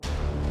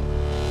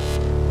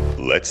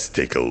Let's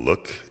take a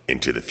look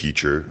into the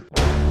future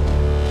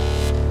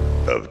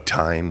of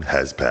Time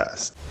Has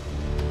Passed.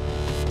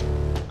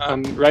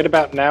 Right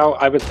about now,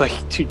 I would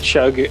like to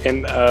chug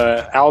an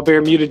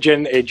owlbear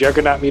mutagen, a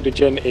juggernaut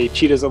mutagen, a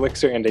cheetah's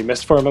elixir, and a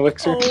mistform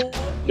elixir. Oh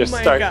Just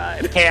my start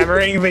god.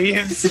 hammering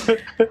these.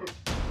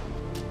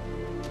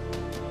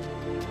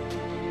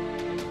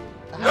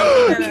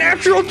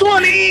 Natural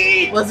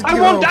 20! Let's go. I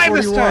won't die 41.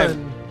 this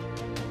time!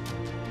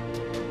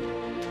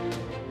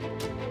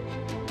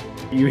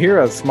 You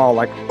hear a small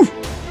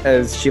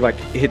as she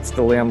hits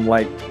the limb,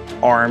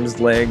 arms,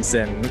 legs,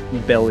 and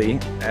belly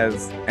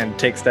and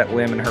takes that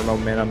limb and her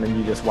momentum, and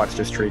you just watch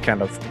this tree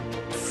kind of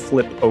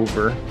flip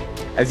over.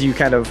 As you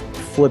kind of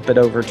flip it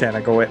over,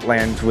 Tentacle, it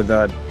lands with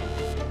a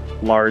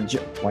large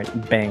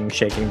bang,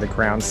 shaking the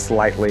ground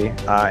slightly,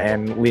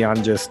 and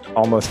Leon just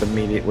almost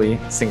immediately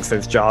sinks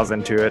his jaws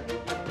into it.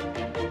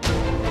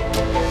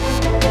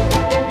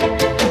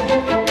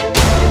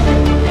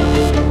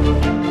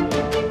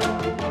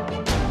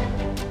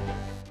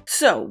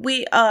 So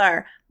we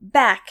are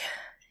back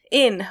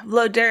in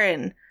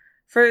Vlodurin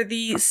for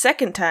the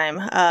second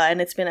time,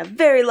 and it's been a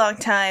very long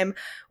time.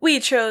 We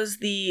chose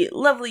the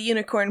lovely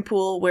unicorn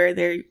pool where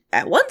there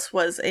at once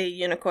was a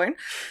unicorn,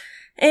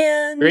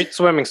 and Great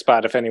swimming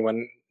spot if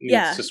anyone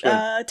needs to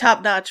swim.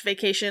 top-notch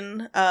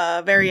vacation,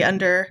 very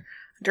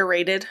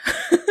underrated.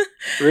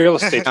 Real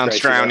estate Sounds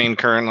drowning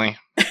currently.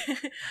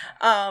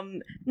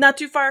 Not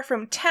too far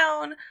from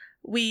town.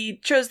 We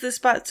chose this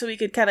spot so we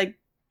could kind of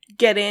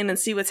get in and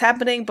see what's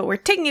happening, but we're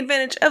taking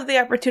advantage of the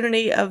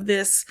opportunity of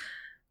this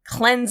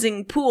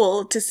cleansing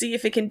pool to see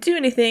if it can do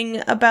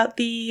anything about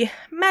the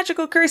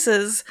magical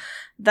curses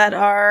that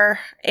are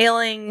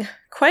ailing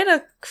quite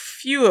a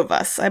few of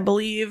us. I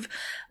believe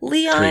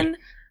Leon,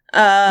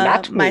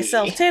 Not me.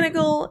 myself,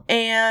 Tanagle,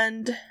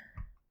 and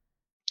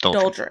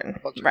Doldrin.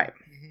 Right.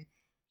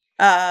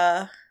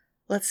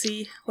 Let's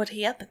see what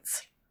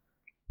happens.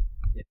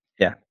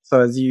 Yeah. So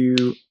as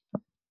you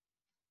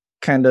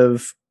kind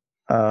of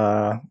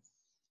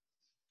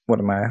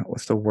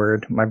what's the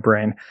word? My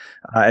brain.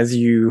 As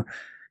you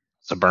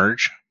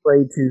Submerge.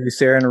 pray to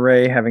Sarah and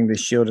Ray, having the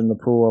shield in the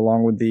pool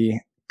along with the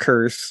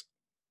curse,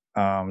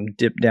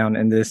 dip down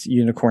in this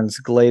unicorn's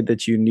glade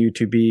that you knew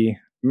to be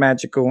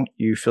magical.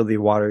 You feel the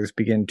waters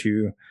begin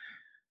to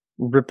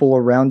ripple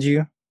around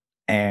you,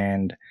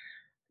 and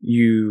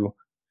you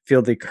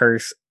feel the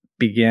curse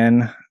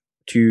begin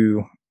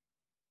to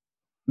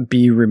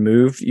be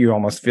removed. You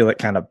almost feel it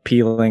kind of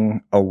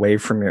peeling away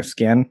from your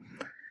skin.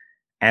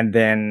 And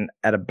then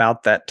at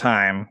about that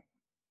time,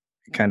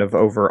 kind of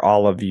over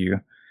all of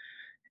you,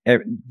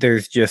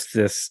 there's just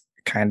this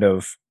kind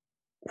of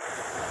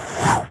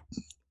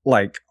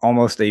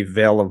almost a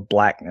veil of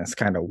blackness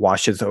kind of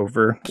washes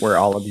over where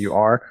all of you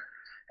are.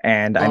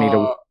 And I need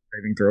a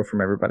saving throw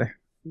from everybody.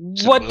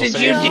 What did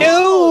you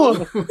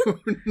do?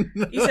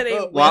 You said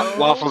a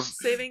Waffles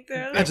saving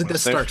throw? Imagine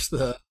this starts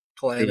the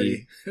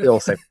calamity.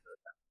 Still safe.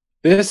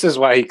 This is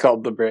why he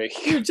called the break.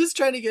 You're just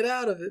trying to get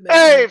out of it, man.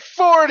 Hey,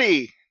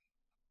 40!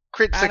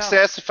 Crit I don't-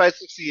 success if I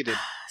succeeded.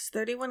 Is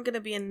 31 going to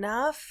be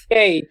enough?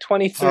 Yay,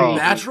 23. Oh.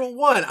 Natural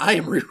 1. I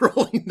am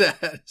re-rolling that.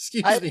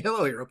 Excuse me.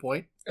 Hello, hero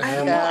point. I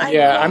don't know.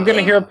 Yeah, I'm going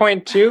to hear a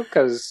point too,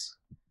 because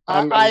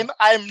I'm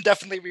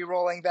definitely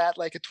re-rolling that.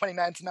 Like a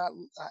 29's not.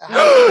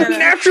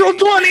 Natural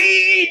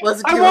 20!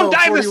 Let's go. I won't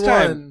die this time.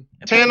 41.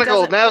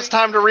 Tentacle, now it's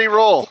time to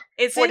re-roll.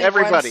 It's in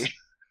Everybody.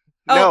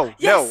 Oh,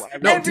 yes,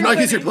 No. No, do not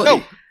use your everybody.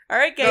 ability. All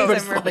right, guys, No, I'm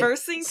it's fine.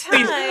 reversing time.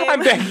 Please,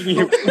 I'm begging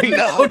you. Please.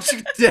 Don't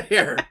you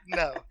dare.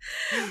 No.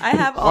 I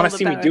have all Want the to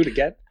see me power. do it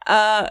again?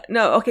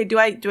 No. Okay. Do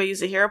I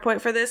use a hero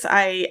point for this?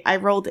 I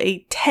rolled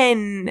a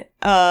 10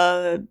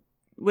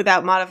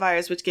 without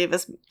modifiers, which gave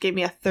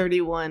me a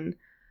 31.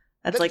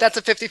 That's That's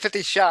a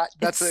 50-50 shot.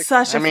 That's it's a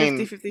such a I mean,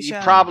 50-50 you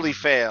shot. probably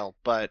fail,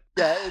 but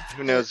yeah.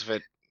 who knows if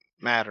it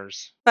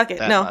matters. Fuck it.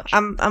 that No, much.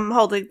 I'm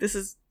holding. This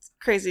is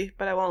crazy,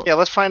 but I won't. Yeah,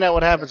 let's find out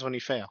what happens when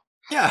you fail.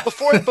 Yeah.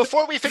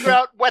 Before we figure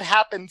out what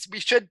happens, we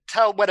should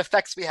tell what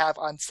effects we have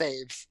on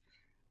saves.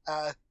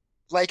 I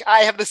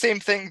have the same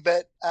thing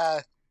that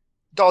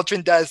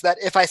Doldrin does. That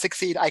if I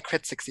succeed, I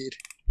crit succeed.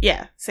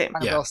 Yeah, same.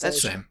 On Yeah, will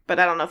that's save. same. But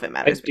I don't know if it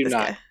matters. I do with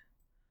this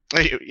not.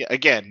 guy.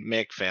 Again,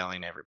 Mick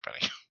failing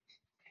everybody.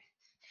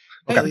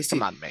 Hey, at least Come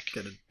he on, Mick.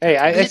 did it. Hey,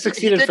 I He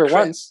succeeded did for crit.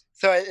 once.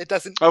 So it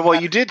doesn't. Oh, well,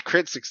 matter. you did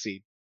crit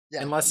succeed.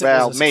 Yeah. Unless it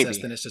Well, was a success,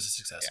 maybe. then it's just a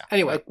success. Yeah.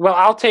 Anyway, Well,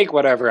 I'll take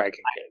whatever I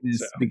can get. This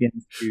So.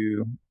 begins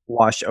to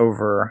wash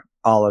over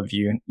all of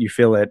you. You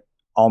feel it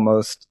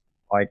almost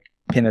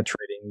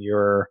penetrating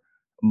your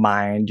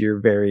mind, your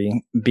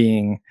very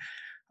being.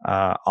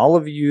 All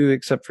of you,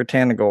 except for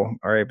Tanagle,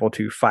 are able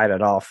to fight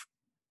it off.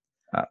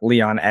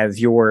 Leon,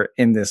 as you're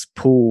in this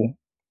pool,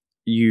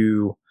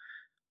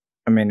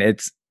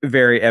 it's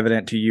very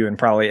evident to you and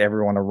probably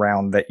everyone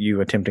around that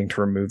you attempting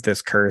to remove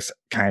this curse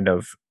kind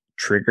of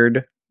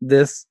triggered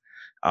this.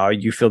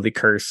 You feel the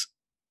curse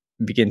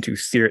begin to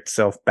sear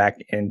itself back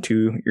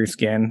into your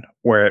skin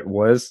where it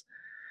was.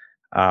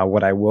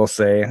 What I will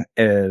say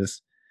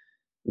is,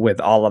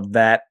 with all of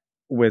that,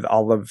 with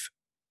all of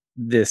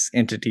this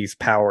entity's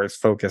power is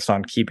focused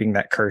on keeping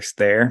that curse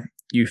there,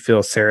 you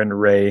feel Sarah and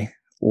Ray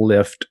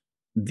lift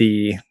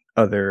the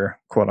other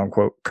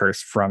quote-unquote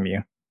curse from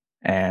you.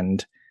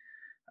 And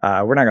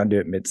we're not going to do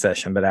it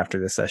mid-session, but after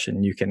this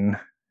session, you can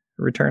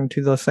return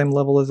to the same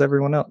level as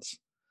everyone else.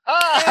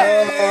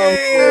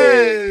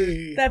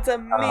 Hey! That's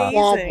amazing.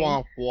 Womp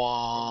womp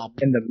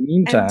womp. In the And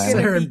meantime, it's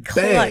gonna Sarah be and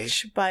Bay.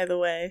 clutch, by the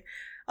way.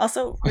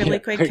 Also, really Yeah,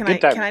 quick, good can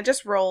time. I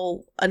just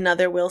roll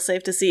another will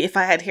save to see if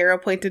I had hero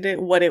pointed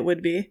it, what it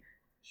would be?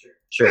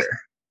 sure.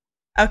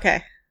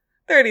 Okay,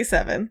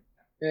 37.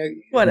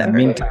 Whatever. In the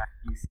meantime,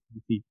 you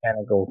see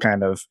Tanagle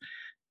kind of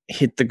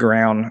hit the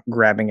ground,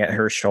 grabbing at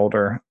her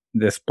shoulder.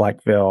 This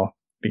black veil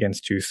begins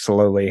to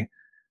slowly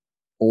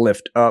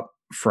lift up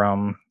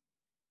from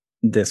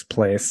this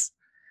place.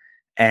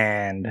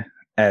 And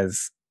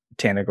as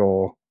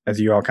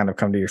you all kind of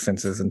come to your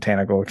senses and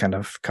Tanagle kind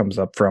of comes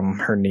up from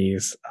her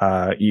knees,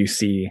 you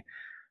see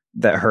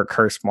that her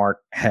curse mark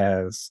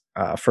has,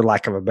 for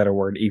lack of a better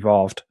word,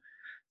 evolved.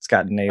 It's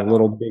gotten a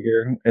little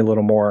bigger, a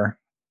little more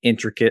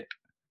intricate.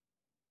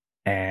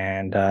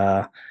 And No,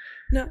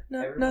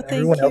 thank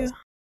everyone you. else-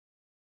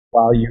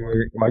 while you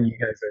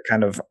guys are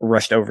kind of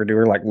rushed over to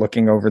her, like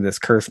looking over this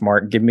curse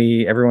mark,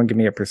 everyone give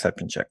me a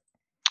perception check.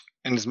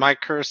 And is my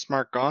curse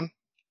mark gone?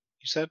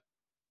 You said?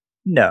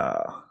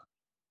 No.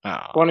 Oh.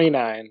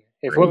 29.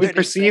 If what we 36.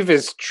 perceive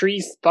is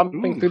trees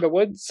thumping Ooh. through the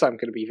woods, I'm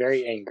going to be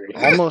very angry.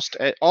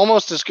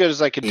 Almost as good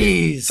as I could do.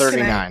 Jeez.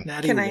 39.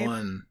 Natty Can I-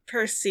 1.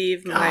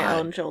 Perceive my God.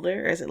 own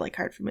shoulder, or is it like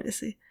hard for me to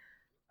see?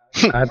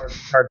 It's hard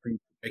for you to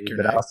Make see, your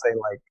but neck. I'll say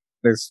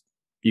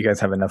you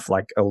guys have enough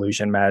like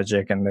illusion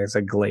magic, and there's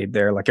a glade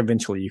there. Like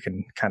eventually, you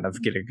can kind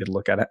of get a good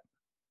look at it.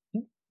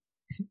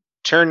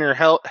 Turn your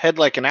head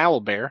like an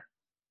owl bear.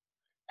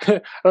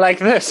 Like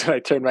this, I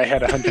turn my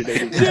head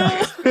 180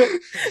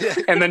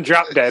 degrees and then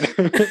drop dead.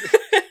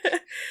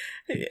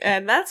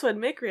 And that's when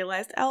Mick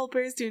realized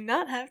owlbears do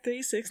not have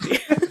 360.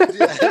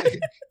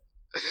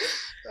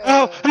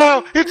 Oh,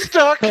 no, it's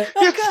stuck!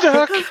 It's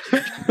stuck!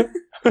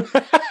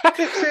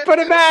 Put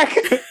it back!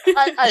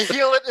 I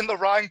heal it in the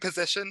wrong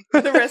position.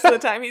 The rest of the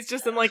time, he's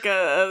just in like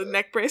a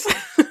neck brace.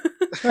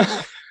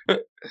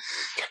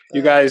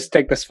 You guys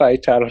take this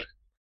fight out of.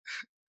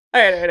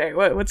 All right.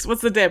 What's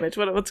the damage?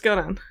 What's going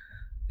on?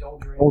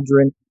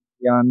 Aldrin,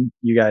 Jan,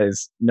 you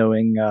guys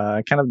knowing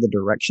kind of the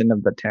direction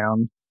of the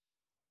town,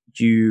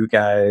 you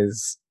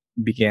guys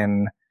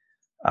begin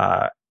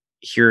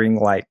hearing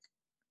like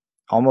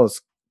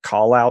almost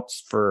call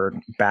outs for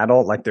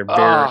battle. Like they're very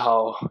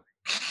Oh,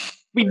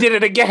 we did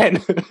it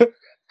again.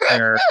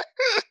 they're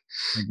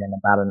again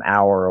about an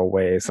hour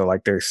away, so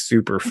like they're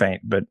super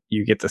faint, but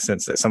you get the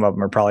sense that some of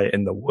them are probably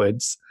in the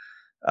woods,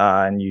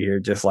 and you hear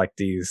just like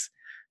these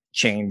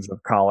chains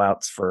of call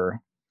outs for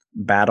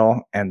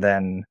battle, and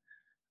then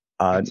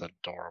That's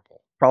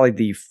adorable. probably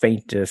the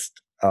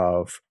faintest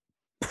of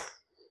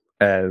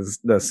as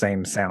the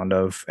same sound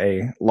of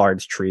a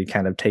large tree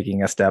kind of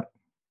taking a step.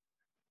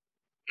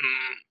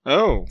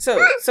 Oh.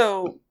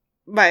 So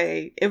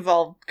my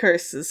evolved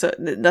curse is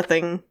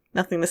nothing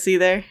to see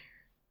there.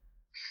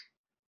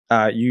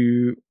 What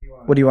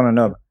do you want to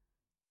know?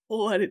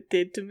 What it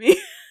did to me.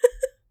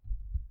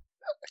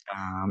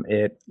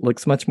 It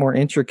looks much more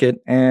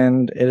intricate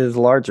and it is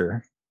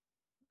larger.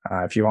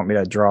 If you want me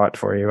to draw it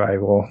for you, I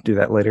will do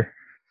that later.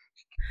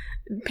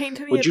 Paint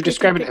me. Would a you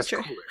describe it picture.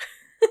 as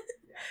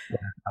cooler?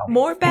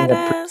 More paint a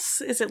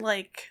badass? Is it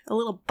like a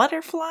little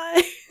butterfly?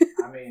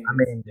 I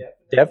mean,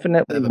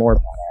 definitely more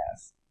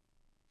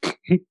badass.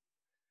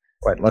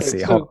 Wait, let's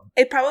see. Hold on.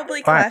 It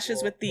probably Fine.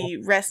 clashes with the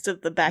rest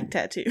of the back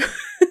tattoo.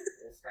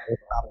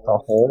 The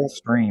whole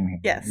stream. Here.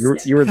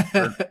 Yes. You were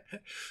the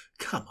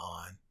Come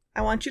on.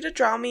 I want you to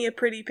draw me a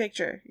pretty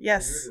picture.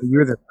 Yes. you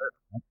were the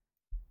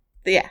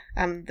Yeah,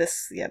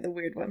 the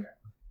weird one.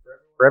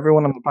 for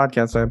everyone on the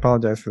podcast. I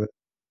apologize for that.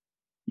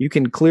 You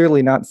can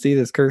clearly not see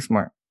this curse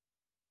mark.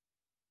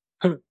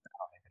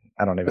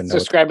 I don't even Let's know.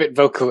 describe it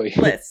vocally.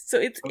 So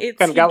it's Kind he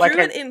of got like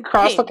drew it in a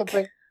cross-looking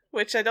pink, thing.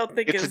 which I don't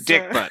think It's is a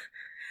dick butt.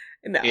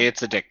 No,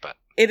 It's a dick butt.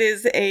 it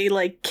is a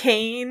like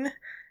cane,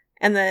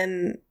 and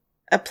then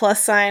a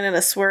plus sign and a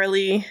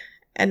swirly,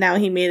 and now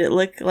he made it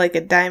look like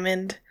a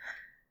diamond.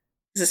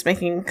 Is this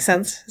making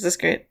sense? Is this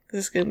great? Is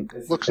this good?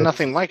 Looks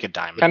nothing like a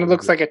diamond. Kind of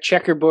looks like a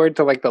checkerboard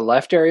to like the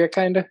left area,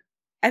 kind of.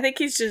 I think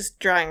he's just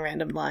drawing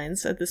random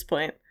lines at this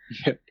point.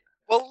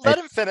 Well, let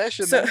him finish,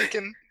 and So- then we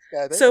can.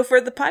 So for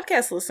the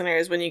podcast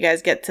listeners, when you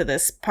guys get to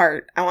this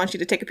part, I want you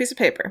to take a piece of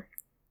paper,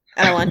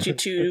 and I want you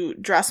to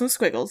draw some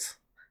squiggles,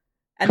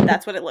 and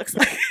that's what it looks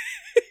like.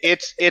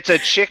 It's a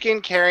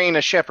chicken carrying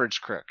a shepherd's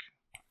crook.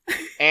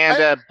 And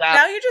a bat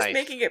Now you're just knife.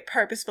 making it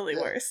purposefully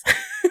worse.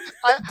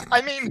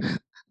 I mean,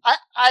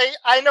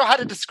 I know how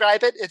to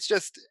describe it. It's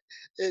just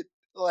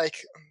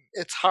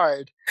it's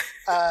hard.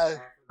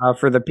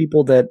 For the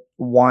people that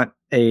want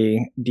a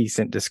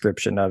decent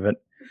description of it,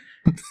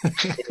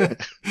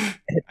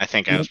 I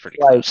think I was pretty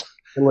like, close.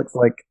 it looks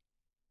like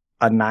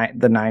the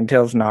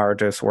Ninetales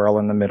Naruto swirl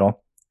in the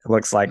middle. It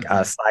looks like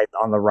a scythe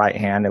on the right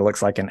hand. It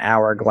looks like an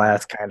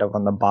hourglass kind of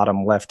on the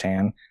bottom left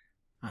hand.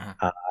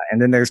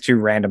 And then there's 2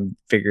 random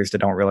figures that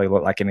don't really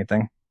look like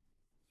anything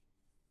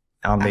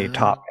on the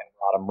top and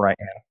bottom right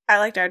hand. I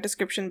liked our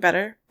description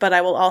better, but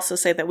I will also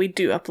say that we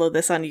do upload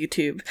this on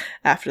YouTube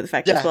after the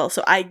fact as well.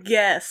 So I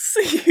guess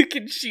you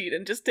can cheat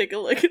and just take a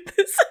look at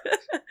this.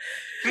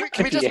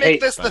 Can we just make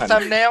this the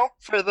thumbnail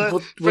for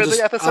the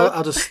the episode?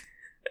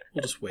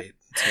 We'll just wait.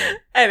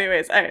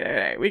 Anyways, all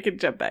right. We can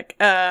jump back.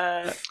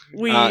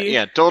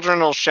 Doldrin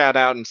will shout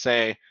out and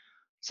say,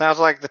 "Sounds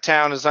like the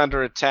town is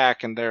under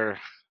attack, and they're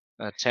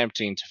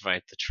attempting to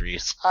fight the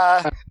trees."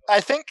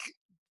 I think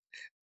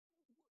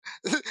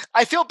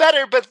I feel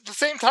better, but at the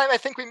same time, I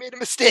think we made a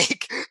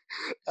mistake.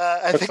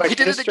 I think we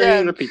did it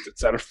again. Repeats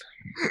itself.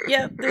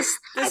 Yeah, this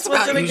That's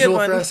wasn't about a usual good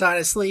one. for us,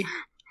 honestly.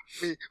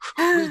 We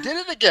did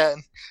it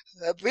again.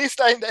 At least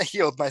I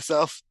healed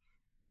myself.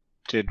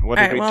 What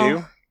did we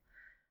do?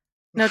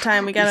 No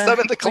time. We gotta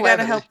summoned the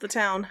calamity. help the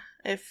town.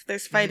 If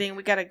there's fighting,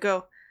 we gotta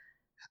go.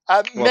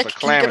 Mick,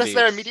 can you get us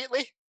there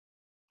immediately?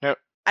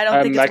 I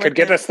don't think it's I could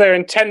get us there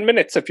in 10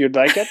 minutes if you'd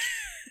like it.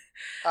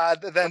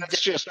 Then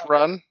Let's just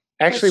run.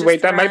 Actually, Let's wait,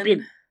 just that might be.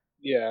 run.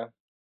 Yeah.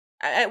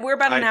 We're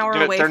about an hour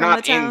away they're from not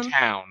the town. in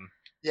town.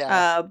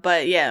 Yeah.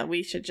 But yeah,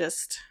 we should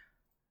just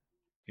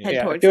head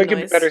I towards feel the like it'd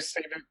be noise. better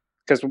save it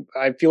because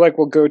I feel like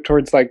we'll go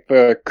towards like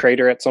the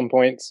crater at some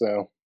point.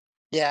 So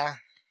Yeah.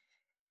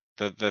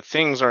 The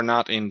things are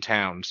not in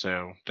town,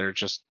 so they're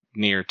just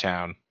near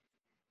town.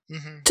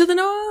 Mm-hmm. To the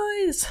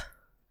noise!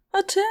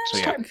 Attack! So,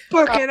 yeah.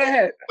 book it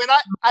ahead. When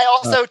I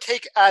also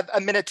take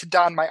a minute to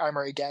don my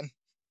armor again.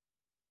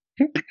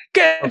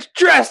 Get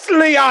dressed,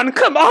 Leon.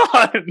 Come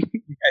on.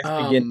 You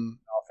guys begin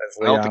off as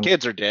Well, the Leon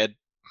kids are dead.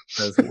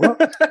 says,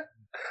 "What?"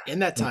 In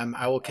that time,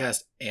 I will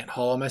cast Ant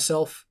Hall on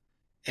myself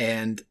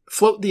and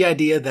float the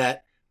idea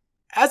that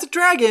as a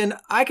dragon,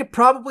 I could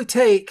probably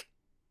take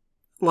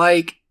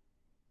like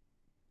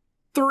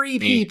 3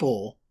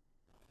 people.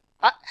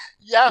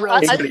 Yeah,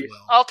 Relatively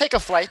well. I'll take a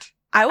flight.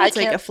 I will I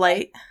take can't a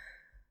flight.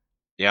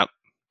 Yep,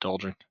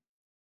 Doldrin.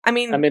 I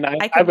mean, I mean,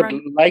 I could would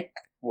run. like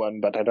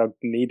one, but I don't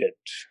need it.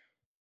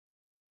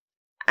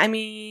 I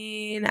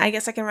mean, I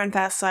guess I can run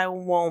fast, so I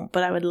won't,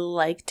 but I would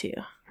like to.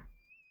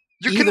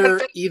 You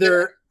can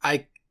Either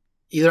I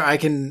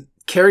can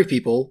carry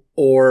people,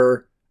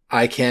 or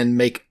I can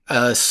make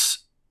us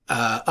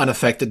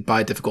unaffected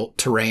by difficult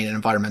terrain and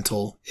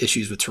environmental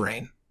issues with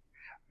terrain.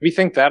 We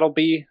think that'll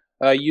be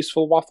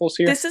useful waffles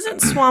here. This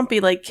isn't swampy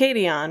like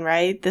Cadion,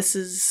 right? This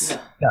is...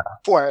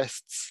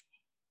 forests.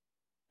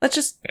 Let's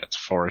just... Yeah, it's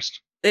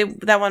forest.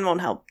 that one won't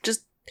help.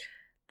 Just,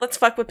 let's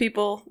fuck with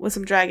people with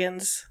some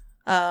dragons.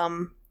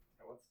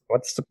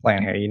 What's the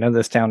plan here? You know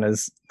this town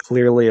is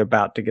clearly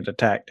about to get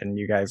attacked, and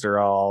you guys are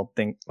all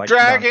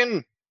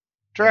Dragon,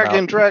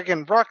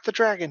 About- rock the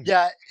dragon.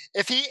 Yeah,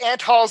 if he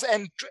ant hauls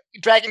and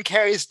dragon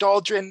carries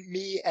Doldrin,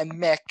 me, and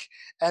Mick,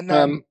 and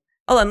then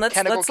Hold on, let's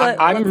Cannibal let King.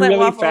 I'm let's let really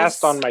Waffles,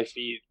 fast on my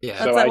feet. Yeah.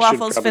 Let's so let I should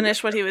Waffles probably-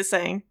 finish what he was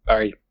saying.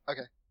 Sorry. What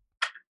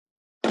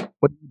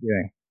are you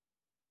doing?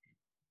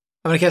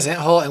 I'm going to cast Ant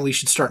Hall, and we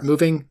should start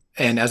moving.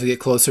 And as we get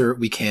closer,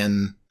 we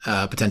can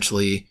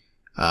potentially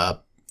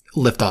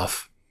lift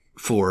off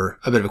for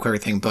a bit of a quicker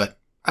thing. But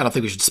I don't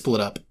think we should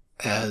split up,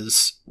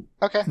 as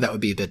okay. that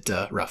would be a bit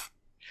rough.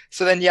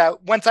 So then, yeah,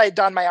 once I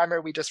don my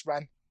armor, we just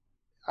run.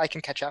 I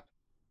can catch up.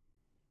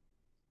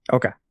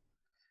 Okay.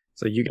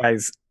 So you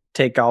guys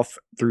take off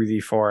through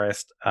the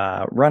forest,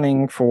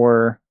 running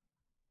for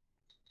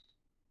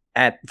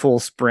at full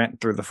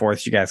sprint through the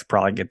forest. You guys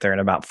probably get there in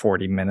about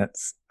 40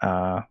 minutes.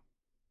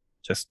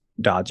 Just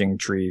dodging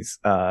trees.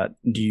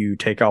 Do you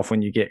take off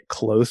when you get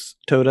close,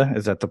 Toda?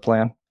 Is that the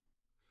plan?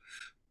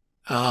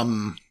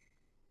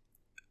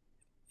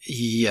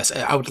 Yes,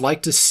 I would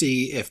like to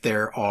see if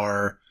there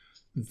are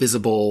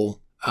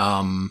visible,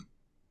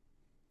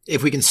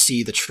 if we can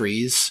see the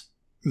trees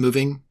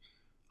moving.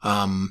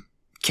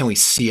 Can we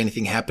see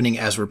anything happening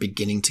as we're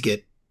beginning to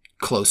get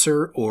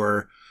closer,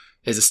 or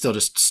is it still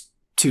just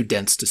too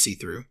dense to see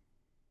through?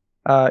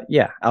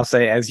 Yeah, I'll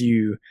say as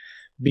you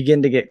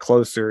begin to get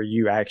closer,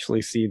 you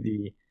actually see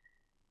the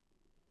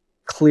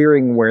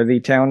clearing where the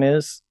town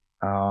is,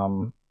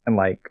 and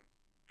like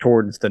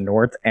towards the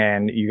north,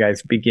 and you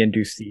guys begin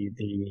to see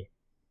the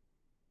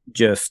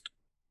just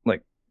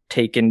like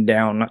taken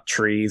down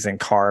trees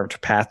and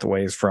carved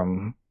pathways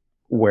from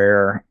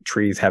where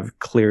trees have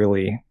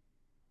clearly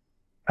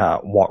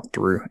walked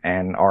through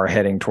and are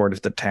heading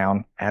towards the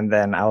town. And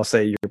then I'll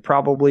say you're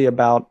probably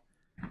about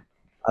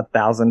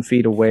 1,000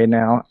 feet away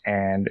now,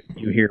 and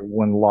you hear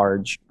one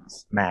large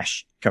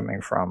smash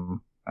coming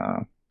from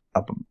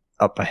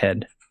up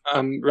ahead.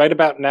 Right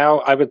about now,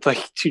 I would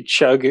like to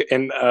chug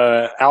an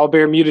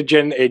owlbear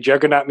mutagen, a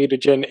juggernaut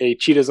mutagen, a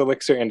cheetah's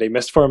elixir, and a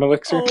mistform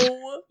elixir.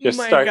 Oh Just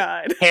my start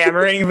god.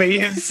 Hammering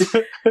these.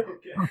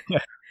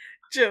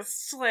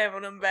 Just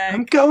slamming them back.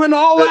 I'm going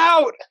all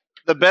out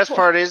The best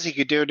part is he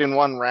could do it in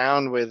one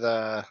round with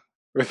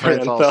with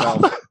Renthal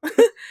Renthal. self.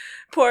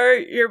 Poor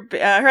your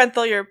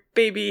Renthal, your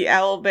baby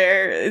owl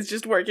bear, is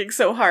just working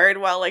so hard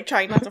while like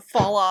trying not to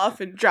fall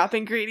off and drop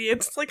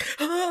ingredients. It's like,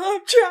 oh,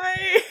 I'm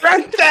trying.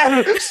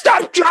 Renthal,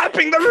 stop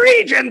dropping the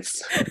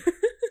regents.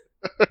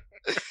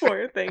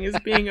 Poor thing is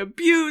being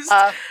abused.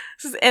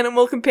 This is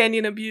animal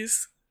companion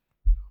abuse.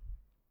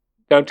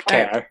 Don't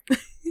care.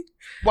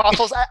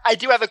 Waffles, I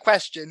do have a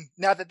question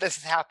now that this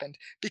has happened.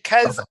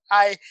 Because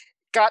I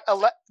got a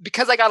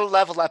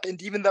level up,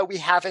 and even though we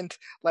haven't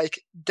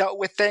dealt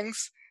with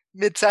things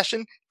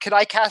mid-session, could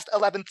I cast a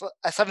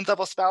 7th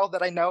level spell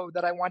that I know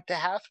that I want to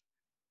have?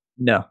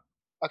 No.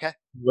 Okay.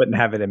 You wouldn't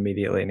have it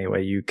immediately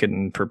anyway. You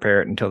couldn't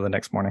prepare it until the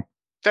next morning.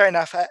 Fair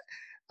enough.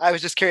 I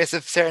was just curious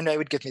if Sarah and Ray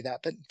would give me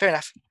that, but fair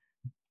enough.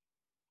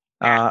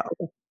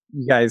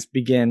 You guys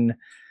begin.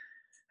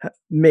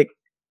 Mick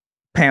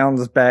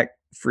pounds back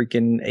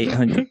freaking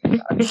 800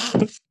 and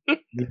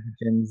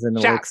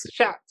Shots.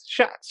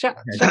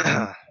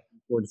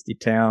 towards the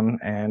town,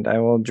 and I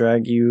will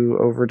drag you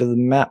over to the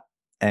map,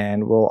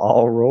 and we'll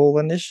all roll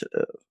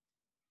initiative.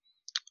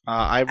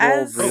 I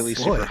rolled really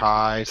super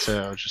high,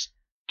 so just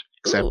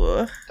accept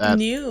that.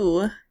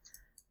 New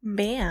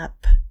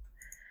map.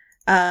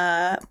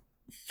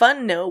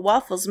 Fun note,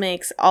 Waffles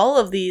makes all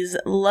of these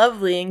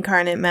lovely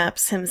Incarnate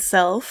maps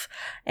himself,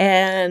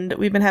 and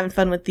he's been having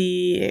fun with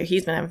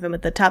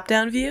the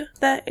top-down view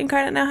that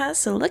Incarnate now has,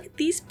 so look at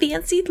these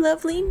fancy,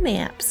 lovely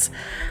maps.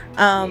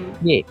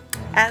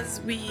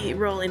 As we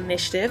roll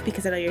initiative,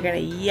 because I know you're going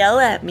to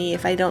yell at me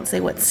if I don't say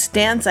what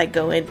stance I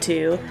go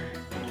into,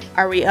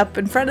 are we up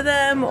in front of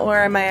them, or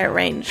am I at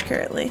range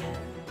currently?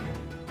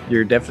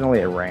 You're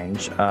definitely at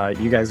range.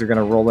 You guys are going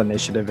to roll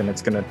initiative, and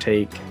it's going to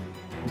take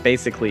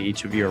basically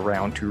each of you a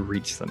round to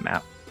reach the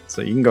map.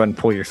 So you can go ahead and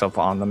pull yourself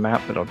on the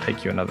map. It'll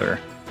take you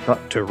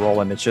to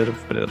roll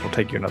initiative, but it'll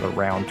take you another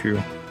round to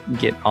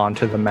get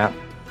onto the map.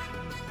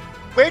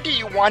 Where do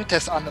you want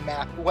us on the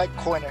map? What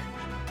corner?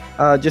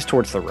 Just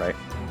towards the right.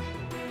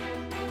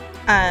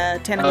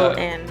 Tentacle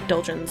and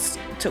Doldrin's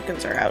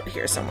tokens are out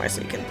here somewhere,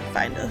 so you can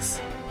find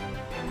us.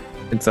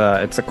 It's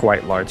a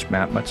quite large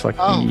map, much like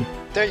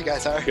there you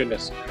guys are.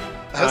 Goodness.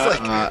 I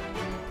was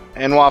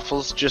and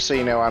Waffles, just so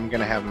you know, I'm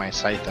gonna have my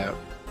scythe out.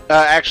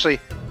 Actually,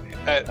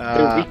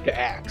 they're weak to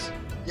axe.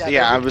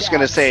 I was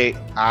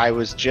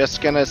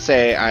just gonna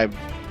say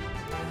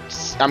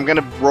I'm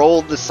gonna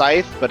roll the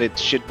scythe, but it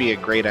should be a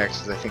great axe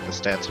because I think the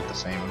stats are the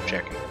same. I'm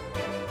checking.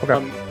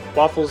 Okay.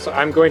 Waffles,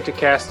 I'm going to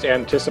cast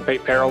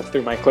Anticipate Peril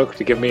through my cloak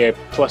to give me a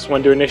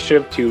 +1 to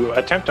initiative to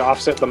attempt to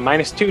offset the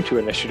 -2 to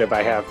initiative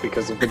I have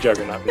because of the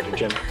Juggernaut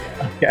mutagen.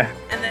 Yeah.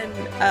 And then,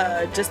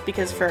 just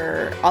because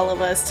for all of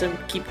us to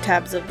keep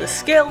tabs of the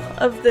scale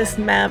of this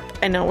map,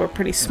 I know we're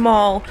pretty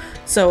small,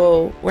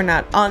 so we're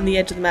not on the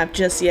edge of the map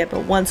just yet,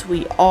 but once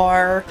we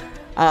are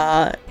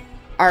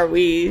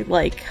we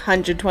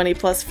 120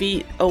 plus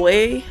feet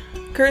away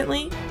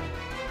currently?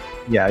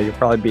 Yeah, you'll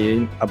probably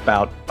be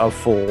about a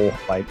full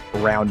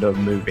round of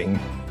moving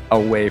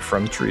away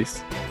from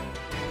trees.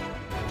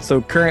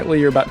 So currently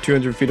you're about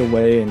 200 feet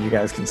away, and you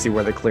guys can see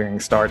where the clearing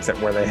starts at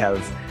where they have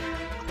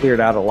cleared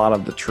out a lot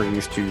of the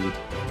trees to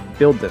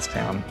build this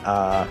town.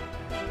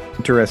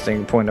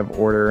 Interesting point of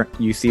order.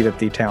 You see that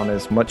the town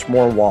is much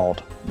more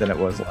walled than it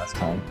was last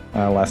time.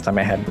 Last time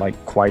it had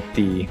quite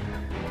the...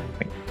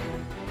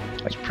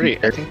 It's pretty...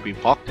 I think we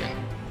walked in.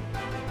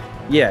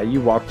 Yeah,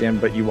 you walked in,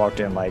 but you walked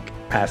in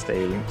past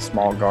a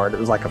small guard. It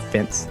was like a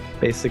fence,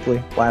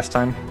 basically, last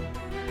time.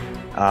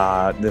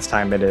 This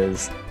time it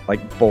is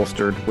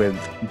bolstered with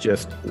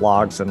just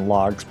logs and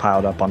logs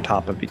piled up on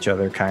top of each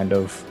other, kind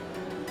of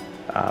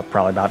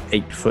probably about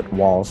 8-foot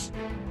walls.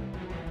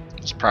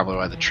 That's probably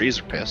why the trees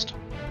are pissed.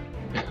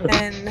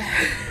 And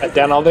Cut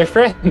down all their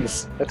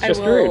friends. That's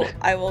just rude.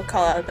 I will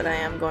call out that I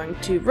am going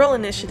to roll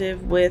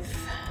initiative with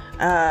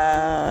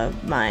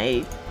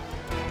my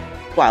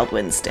Wild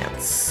Wind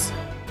stance.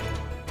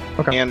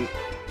 Okay. And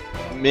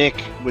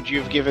Mick, would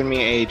you have given me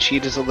a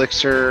Cheetah's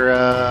Elixir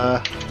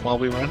while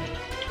we run?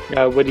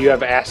 Would you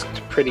have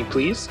asked pretty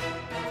please?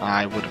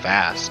 I would have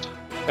asked.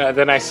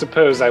 Then I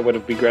suppose I would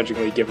have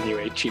begrudgingly given you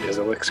a Cheetah's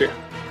Elixir.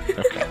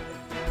 Okay.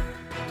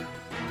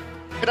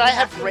 Could I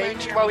have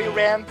raged while we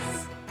ran?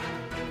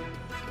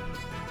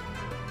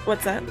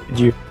 What's that? Did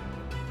you?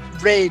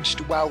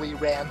 Raged while we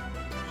ran.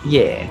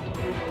 Yeah.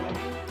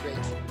 Great.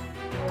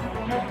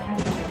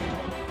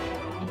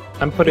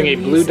 I'm putting a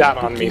blue dot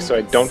on me so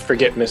I don't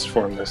forget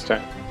Mistform this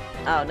time.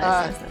 Oh,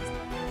 nice.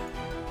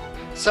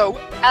 So,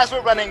 as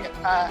we're running,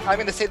 I'm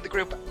going to say to the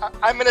group,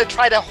 I'm going to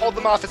try to hold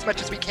them off as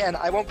much as we can.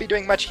 I won't be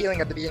doing much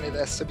healing at the beginning of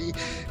this, so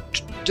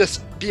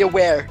just be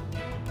aware.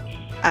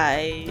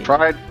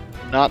 Try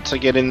not to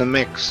get in the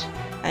mix.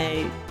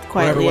 I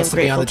quietly am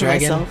grateful to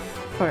myself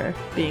for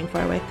being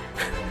far away.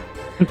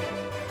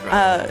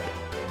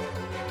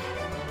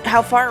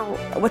 How far?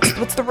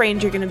 What's the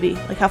range you're going to be?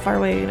 How far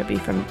away are you going to be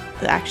from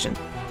the action?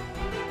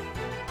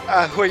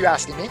 Who are you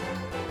asking me?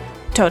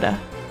 Toda.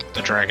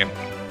 The dragon.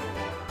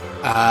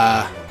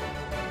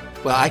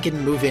 Well, I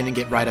can move in and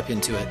get right up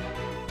into it.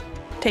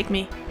 Take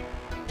me.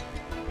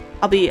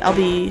 I'll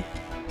be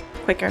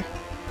quicker.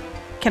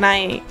 Can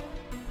I?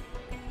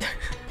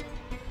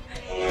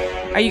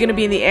 Are you gonna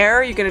be in the air, or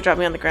are you gonna drop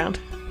me on the ground?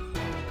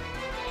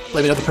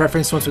 Let me know the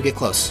preference once we get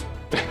close.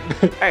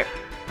 Alright.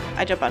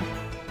 I jump on.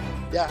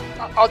 Yeah,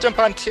 I'll jump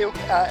on too,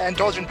 and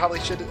Doldrin probably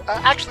should.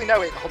 Actually, no,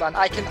 wait, hold on.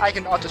 I'll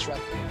just run.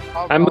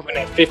 I'm moving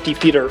at 50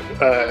 feet or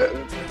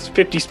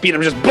 50 speed.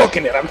 I'm just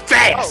booking it. I'm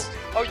fast.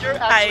 Oh, you're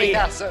actually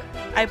fast. So,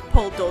 I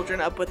pulled Doldrin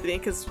up with me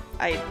because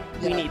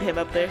we need him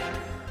up there.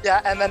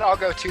 yeah, and then I'll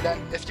go too.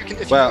 Then if you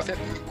Well- go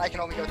 50, I can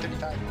only go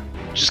 35.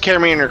 Just carry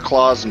me in your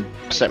claws and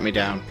set me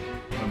down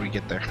when we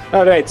get there.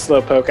 All right,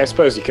 Slowpoke. I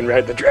suppose you can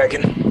ride the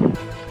dragon.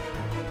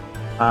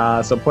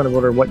 So point of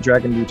order, what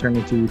dragon do you turn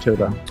into,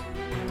 Toda?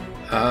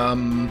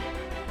 I'm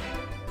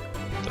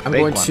big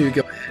going one. to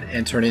go ahead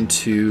and turn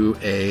into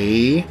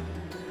a.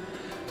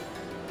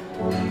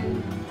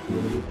 I'm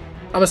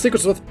gonna stick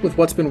with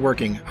what's been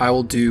working. I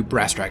will do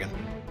Brass Dragon.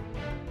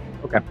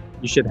 Okay,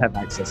 you should have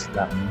access to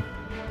that one.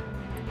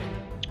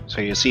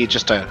 So you see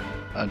just a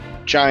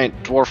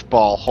giant dwarf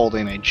ball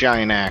holding a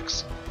giant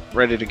axe,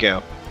 ready to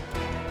go.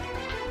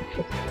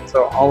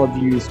 So all of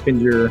you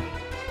spend your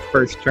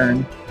first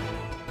turn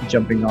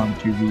jumping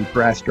onto the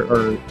brass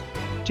or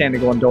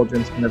Tanagal and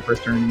Doldrin spend their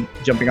first turn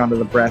jumping onto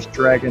the brass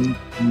dragon.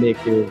 Nick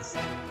is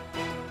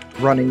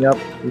running up,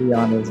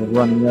 Leon is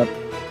running up,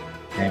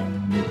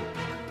 and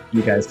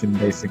you guys can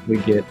basically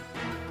get,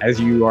 as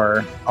you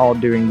are all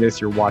doing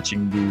this, you're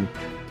watching the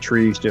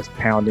trees just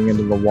pounding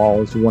into the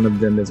walls. One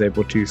of them is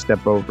able to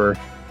step over.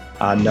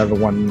 Another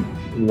one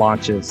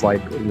launches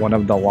like one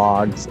of the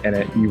logs, and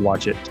you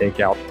watch it take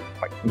out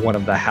like one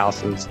of the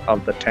houses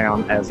of the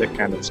town as it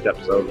kind of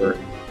steps over.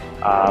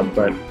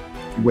 But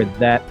with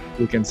that,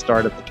 we can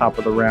start at the top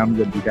of the round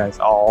with you guys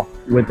all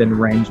within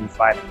range of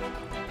fighting.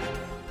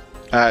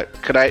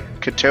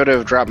 Could Toto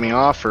have dropped me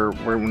off, or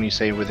when you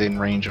say within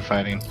range of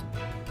fighting?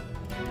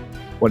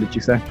 What did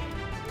you say?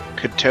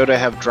 Could Tota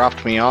have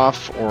dropped me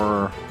off,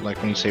 or like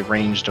when you say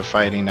ranged of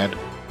fighting, I'm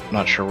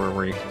not sure where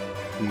we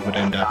would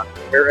end up.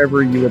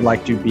 Wherever you would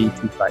like to be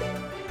to fight.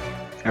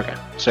 Okay,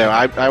 so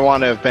I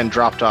want to have been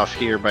dropped off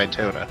here by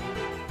Tota,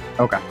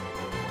 Okay.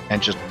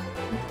 and just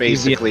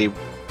basically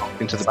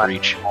into the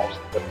breach. Walls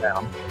put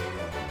down.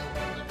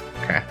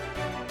 Okay.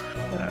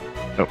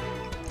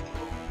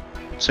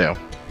 So,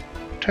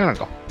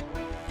 Tanagal.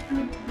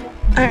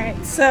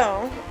 Alright,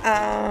 so,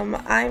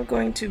 I'm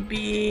going to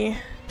be...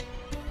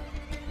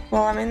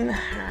 Well, I'm in...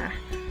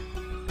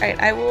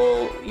 Alright,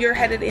 You're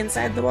headed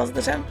inside the walls of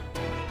the town?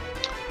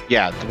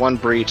 Yeah, the one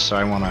breach, so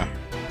I want to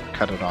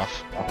cut it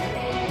off.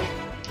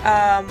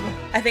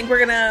 I think we're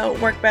gonna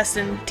work best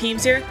in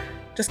teams here.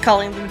 Just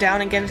culling them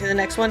down and getting to the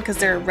next one, because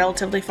they're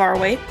relatively far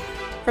away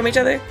from each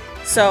other.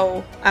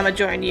 So, I'm gonna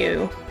join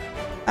you,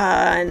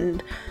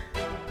 and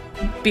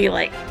be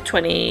like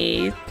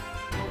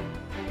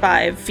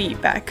 25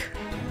 feet back.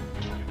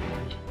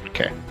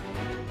 Okay.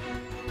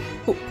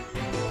 Ooh.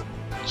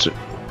 So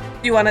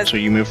You wanna...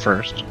 you move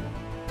first.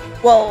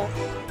 Well,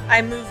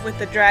 I move with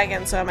the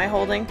dragon, so am I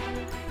holding?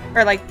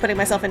 Or like putting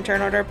myself in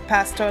turn order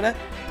past Toda?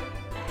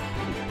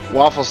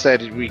 Waffle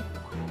said we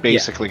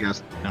basically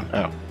got.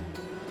 Oh.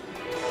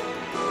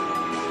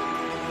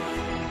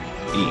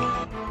 E.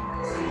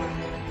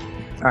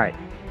 Alright.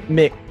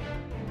 Mick.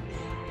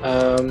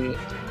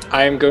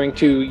 I am going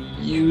to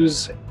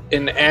use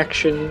an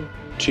action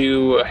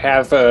to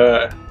have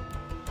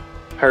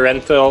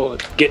Harenthal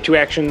get 2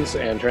 actions,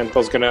 and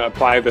Harenthal's going to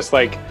apply this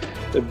like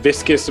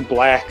viscous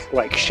black,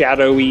 like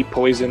shadowy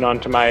poison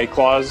onto my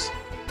claws.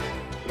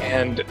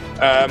 And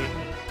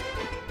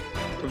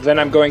then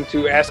I'm going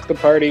to ask the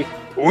party,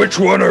 which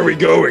one are we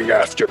going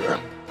after?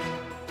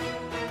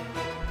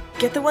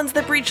 Get the ones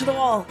that breach the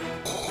wall.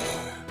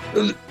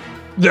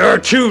 There are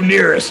 2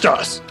 nearest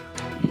us.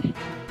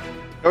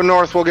 Go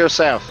north, we'll go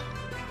south.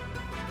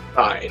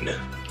 Fine.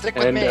 Stick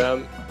with And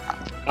me.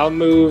 I'll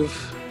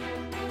move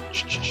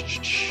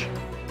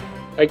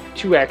like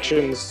 2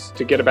 actions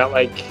to get about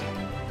like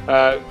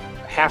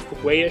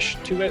halfway-ish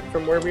to it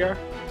from where we are.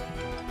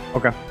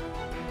 Okay.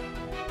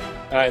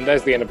 And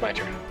that's the end of my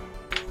turn.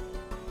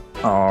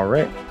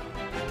 Alright.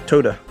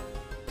 Toda.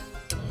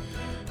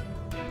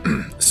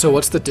 So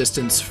what's the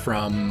distance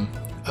from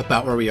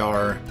about where we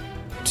are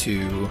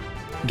to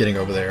getting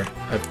over there?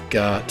 I've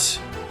got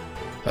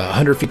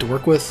 100 feet to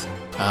work with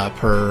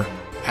per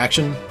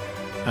action.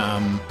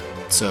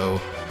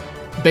 So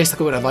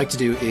basically what I'd like to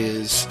do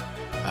is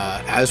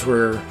as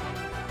we're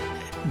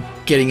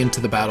getting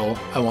into the battle,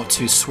 I want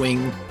to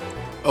swing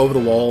over the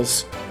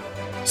walls,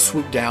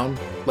 swoop down,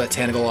 let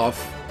Tanagal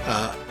off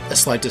a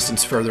slight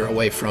distance further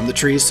away from the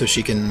trees so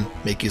she can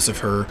make use of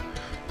her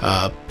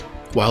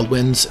wild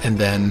winds, and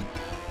then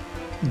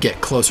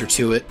get closer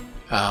to it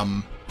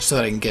so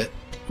that I can get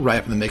right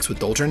up in the mix with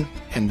Doldrin.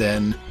 And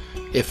then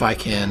if I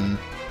can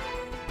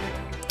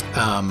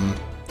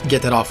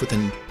get that off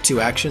within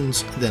 2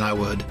 actions, then I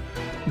would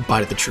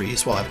bite at the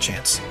trees while I have a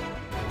chance.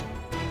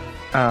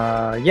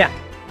 Yeah.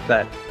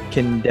 That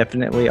can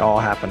definitely all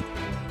happen.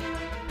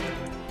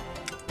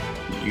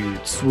 You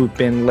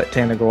swoop in, let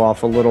Tanagal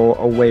off a little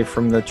away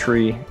from the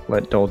tree,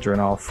 let Doldrin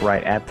off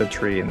right at the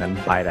tree, and then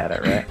bite at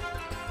it, right?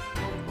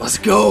 Let's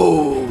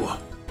go!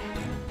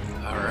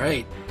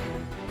 Alright.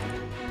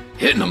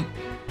 Hitting him!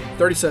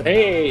 37.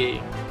 Hey!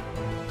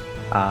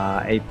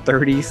 A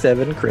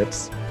 37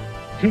 crits.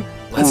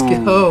 Let's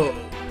go.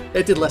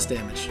 It did less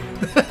damage.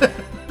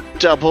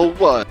 Double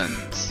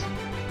ones.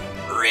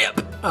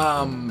 Rip.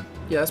 Yeah,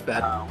 that's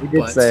bad. We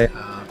did but, say.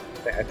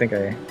 I think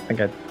I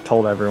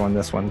told everyone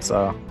this one.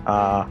 So,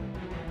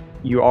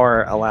 you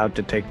are allowed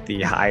to take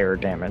the higher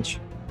damage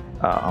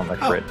on the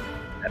crit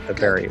at the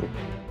very.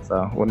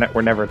 So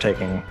we're never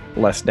taking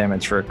less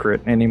damage for a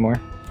crit anymore.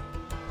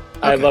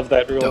 I Okay. love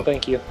that rule. Dope.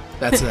 Thank you.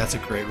 That's a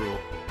great rule.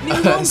 New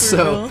homebrew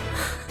so- rule.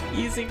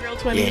 Using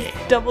Roll20's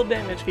Yeah. double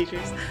damage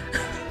features.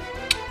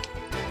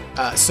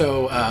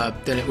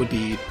 Then it would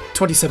be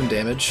 27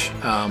 damage,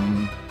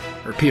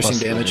 or piercing Plus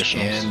the damage,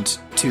 additionals. and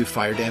 2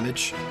 fire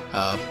damage.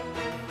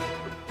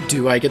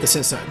 Do I get the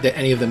sense that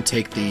any of them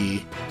take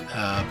the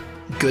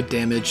good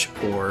damage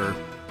or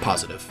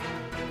positive?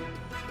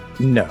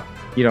 No,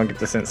 you don't get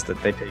the sense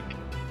that they take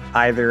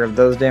either of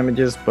those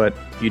damages, but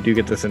you do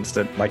get the sense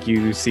that, like,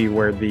 you see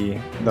where the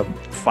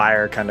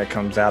fire kind of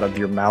comes out of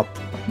your mouth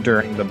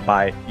during the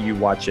bite. You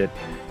watch it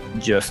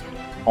just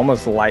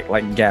almost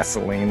like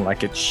gasoline,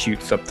 like it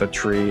shoots up the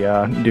tree,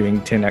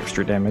 doing 10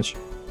 extra damage.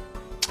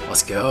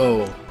 Let's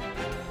go.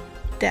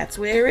 That's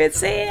where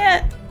it's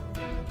at.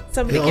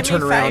 Somebody He'll give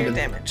turn me around fire and-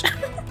 damage.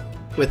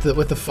 With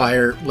the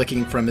fire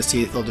licking from his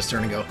teeth, they'll just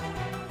turn and go.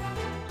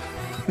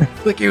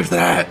 Look, use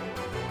that.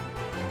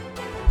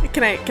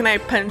 Can I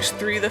punch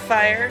through the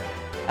fire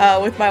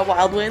with my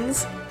wild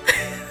winds?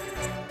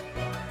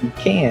 You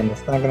can.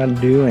 It's not gonna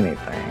do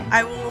anything.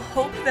 I will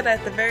hope that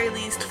at the very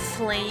least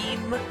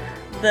flame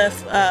the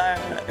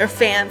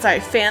fan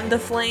the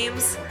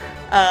flames.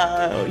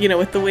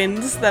 With the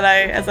winds that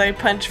as I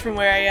punch from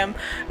where I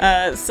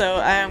am. So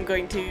I am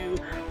going to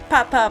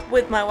pop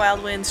with my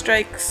wild wind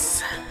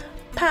strikes.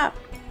 Pop.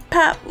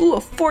 Ooh,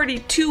 a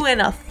 42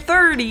 and a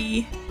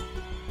 30.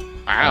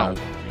 Wow.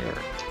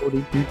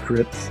 42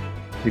 crits.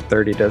 The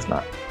 30 does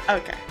not.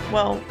 Okay,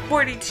 well,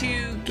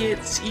 42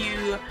 gets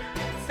you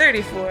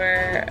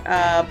 34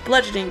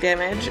 bludgeoning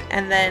damage,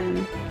 and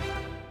then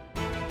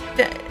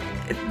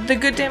the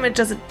good damage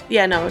doesn't.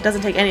 Yeah, no, it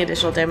doesn't take any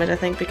additional damage. I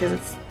think because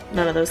it's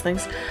none of those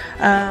things.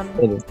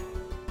 It is.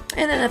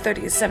 And then a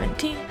 30 is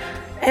 17,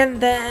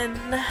 and then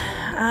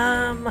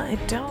I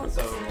don't.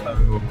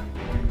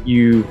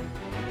 You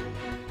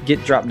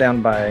get dropped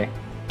down by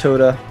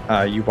Toda.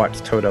 You watch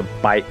Toda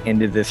bite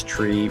into this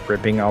tree,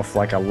 ripping off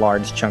like a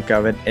large chunk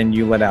of it, and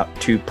you let out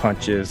 2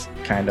 punches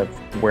kind of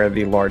where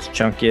the large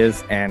chunk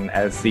is, and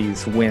as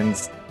these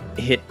winds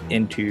hit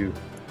into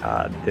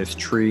this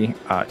tree,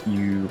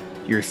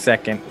 your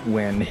second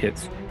wind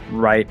hits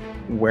right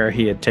where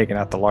he had taken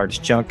out the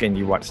large chunk, and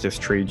you watch this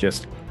tree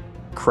just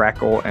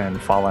crackle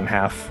and fall in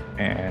half,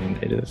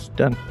 and it is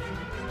done.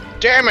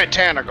 Damn it,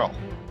 Tanagle!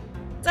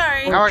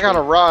 Sorry. Now I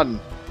gotta run.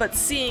 But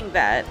seeing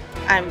that,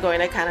 I'm going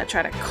to kind of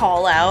try to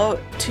call out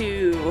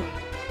to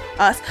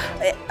us.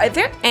 Are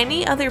there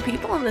any other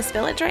people in this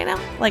village right now?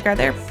 Like, are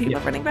there people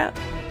Yeah. running about?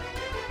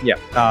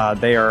 Yeah,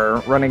 they are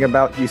running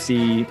about. You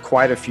see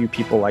quite a few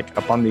people like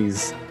up on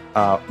these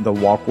the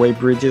walkway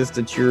bridges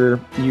that you're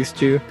used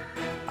to.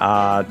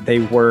 They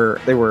were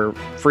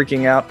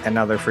freaking out, and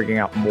now they're freaking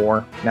out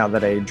more now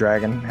that a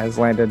dragon has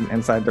landed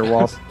inside their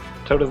walls.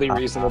 Totally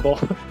reasonable.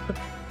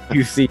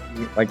 You see,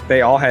 like,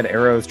 they all had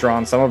arrows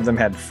drawn. Some of them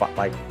had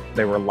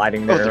they were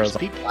lighting their Oh, arrows there's on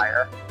people.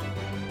 fire,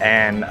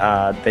 and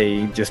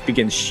they just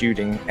begin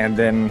shooting. And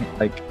then,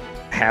 like,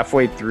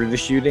 halfway through the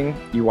shooting,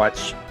 you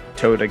watch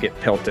Toda get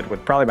pelted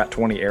with probably about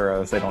 20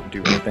 arrows. They don't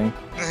do anything.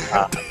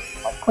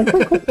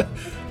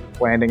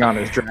 Landing on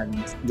his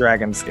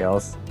dragon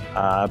scales.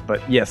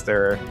 But yes,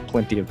 there are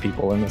plenty of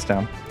people in this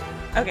town.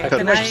 Okay, I feel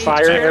then like I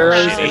fire turn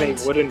arrows around. in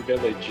a wooden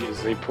village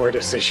is a poor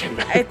decision.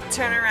 I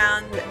turn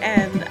around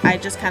and I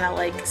just kind of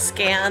like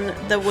scan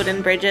the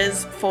wooden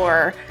bridges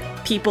for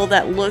people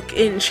that look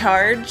in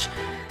charge,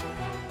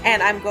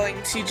 and I'm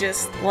going to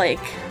just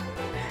like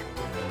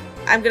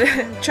I'm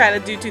gonna try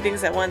to do 2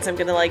 things at once. I'm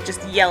gonna like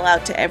just yell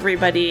out to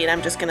everybody, and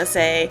I'm just gonna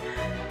say,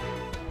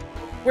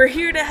 "We're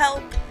here to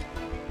help.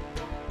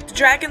 The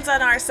dragon's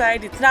on our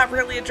side. It's not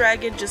really a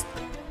dragon. Just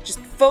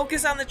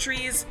focus on the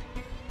trees.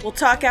 We'll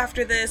talk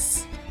after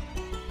this.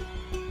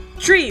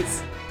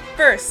 Trees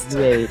first."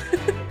 Wait,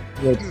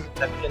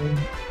 perception,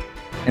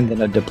 and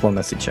then a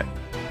diplomacy check.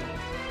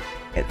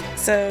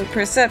 So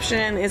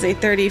perception is a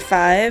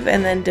 35,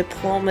 and then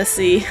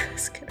diplomacy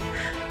is gonna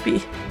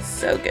be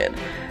so good.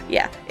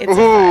 Yeah, it's a 5.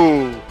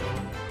 Ooh.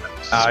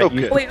 So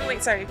you- good.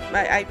 Wait, sorry.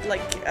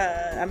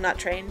 I'm not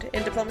trained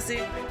in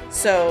diplomacy.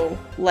 So,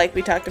 like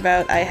we talked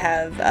about, I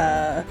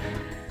have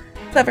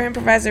Clever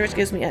Improviser, which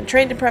gives me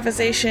untrained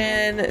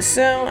improvisation.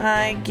 So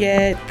I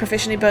get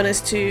proficiency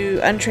bonus to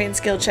untrained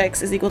skill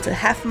checks is equal to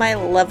half my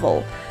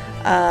level.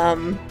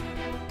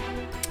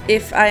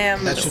 If I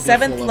am That should be a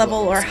 7th full level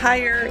level. or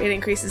higher, it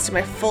increases to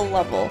my full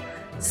level.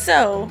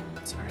 So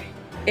Sorry.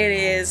 it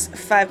is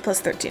 5 plus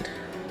 13.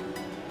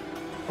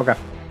 Okay,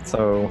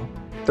 so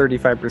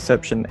 35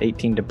 perception,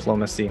 18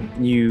 diplomacy.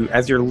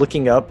 As you're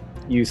looking up,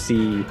 you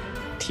see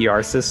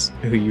Tiarsis,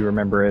 who you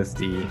remember as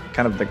the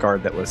kind of the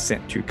guard that was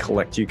sent to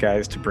collect you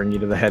guys to bring you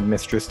to the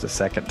headmistress the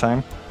second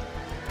time.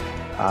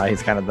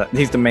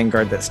 He's the main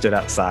guard that stood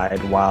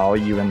outside while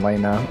you and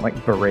Lena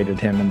like berated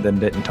him and then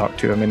didn't talk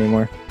to him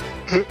anymore.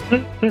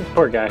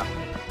 Poor guy.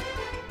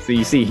 So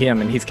you see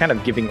him, and he's kind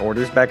of giving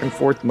orders back and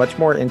forth, much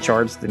more in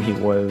charge than he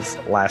was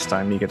last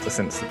time. You get the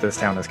sense that this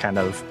town has kind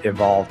of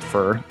evolved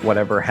for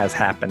whatever has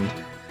happened.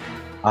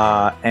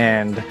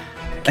 And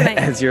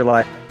as you're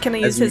like, Can I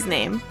use his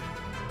name?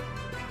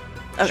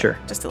 Okay, Sure.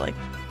 Just to like.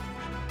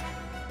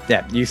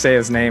 yeah, you say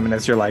his name, and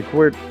as you're like,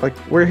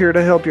 we're here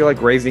to help. You're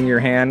like raising your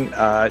hand.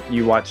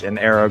 You watch an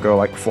arrow go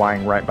like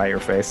flying right by your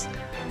face,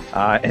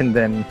 and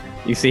then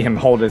you see him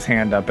hold his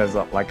hand up as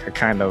a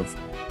kind of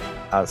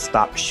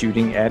stop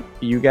shooting at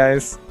you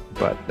guys.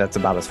 But that's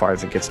about as far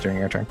as it gets during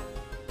your turn.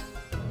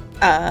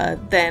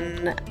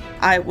 Then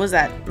was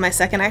that my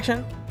second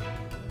action?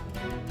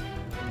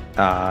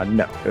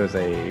 No, it was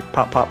a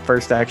pop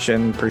first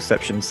action,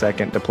 perception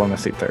second,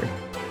 diplomacy third.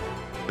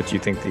 But you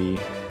think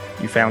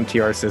you found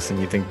Tiarsis, and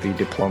you think the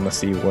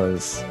diplomacy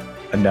was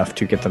enough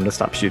to get them to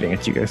stop shooting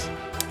at you guys.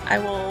 I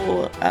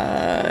will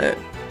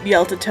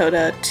yell to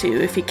Toda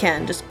to, if he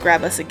can, just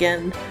grab us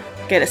again,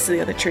 get us to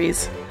the other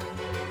trees.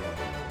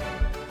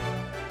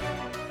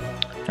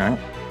 All right.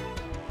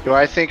 Do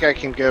I think I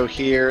can go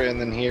here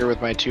and then here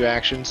with my 2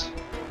 actions?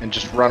 And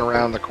just run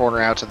around the corner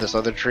out to this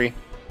other tree?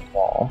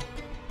 Wall.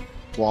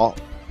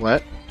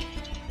 What?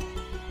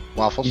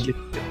 Waffles? You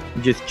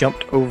just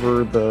jumped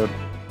over the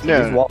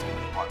No. wall.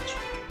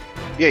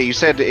 Yeah, you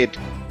said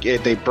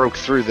they broke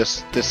through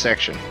this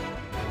section.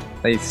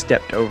 They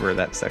stepped over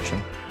that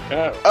section.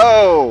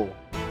 Oh.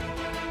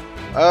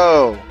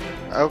 Oh,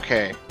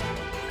 okay.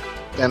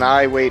 Then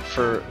I wait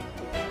for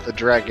the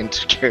dragon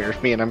to carry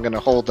me, and I'm gonna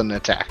hold an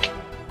attack.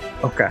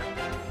 Okay. Is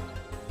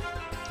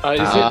it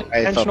I thought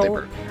they intentional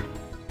broke.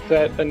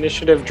 that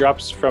initiative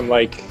drops from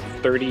like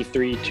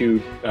 33 to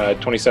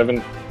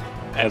 27,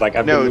 and like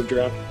I've No. been moved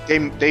around?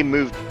 They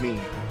moved me.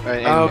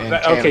 And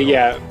Okay, Cannibal.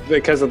 yeah,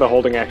 because of the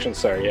holding action.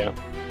 Sorry, yeah.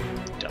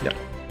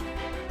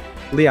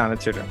 Leon,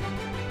 it's your turn.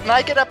 Can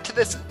I get up to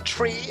this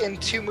tree in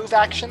 2 move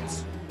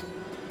actions?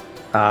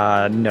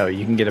 No,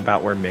 you can get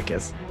about where Mick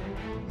is.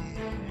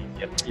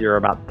 Yep, you're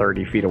about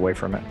 30 feet away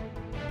from it.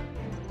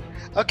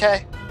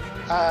 Okay.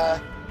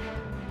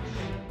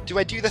 Do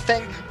I do the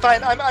thing?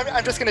 Fine.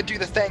 I'm just gonna do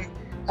the thing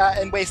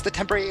and waste the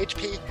temporary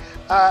HP.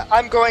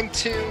 I'm going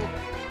to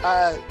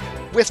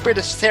whisper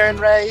to Saren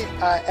Ray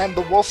and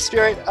the wolf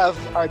spirit of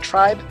our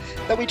tribe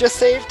that we just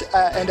saved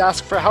and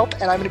ask for help.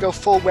 And I'm gonna go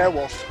full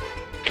werewolf.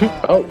 Oh.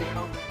 I'm gonna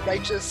go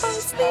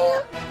righteous.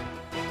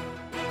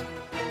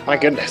 My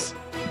goodness.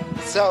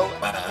 So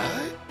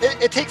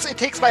it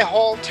takes my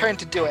whole turn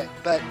to do it,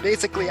 but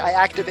basically I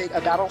activate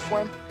a battle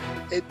form.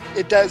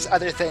 It does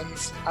other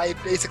things. I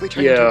basically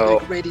turn into a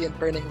big radiant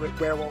burning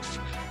werewolf.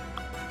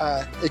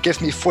 It gives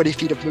me 40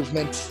 feet of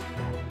movement,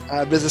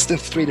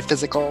 resistance 3 to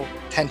physical,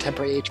 10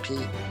 temporary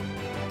HP.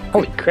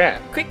 Holy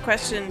crap. Quick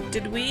question: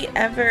 did we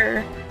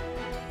ever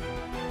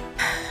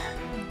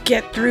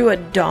get through a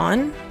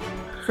dawn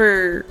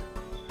for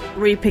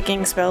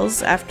repicking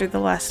spells after the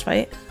last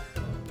fight?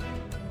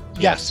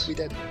 Yes, we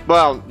did.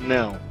 Well,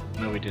 no,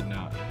 we did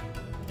not.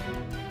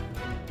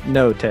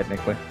 No,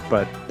 technically,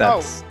 but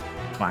that's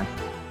fine.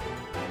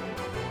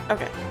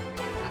 Okay.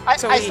 I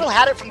So we- still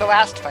had it from the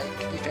last fight,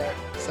 to be fair.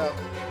 So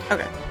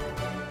Okay.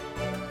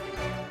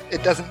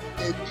 it doesn't.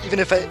 Even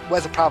if it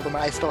was a problem,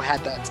 I still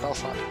had that spell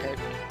slot prepared.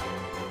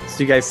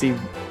 So you guys see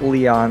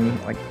Leon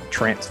like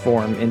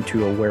transform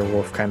into a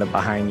werewolf kind of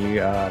behind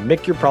you.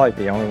 Mick, you're probably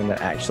the only one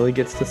that actually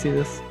gets to see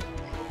this.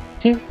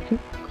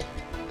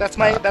 That's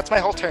my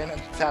whole turn,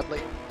 and sadly,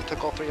 it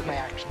took all 3 of my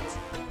actions.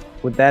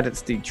 With that,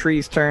 it's the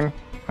tree's turn.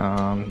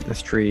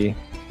 This tree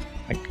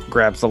like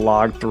grabs a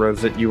log,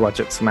 throws it. You watch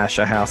it smash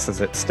a house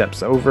as it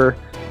steps over.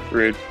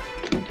 Rude.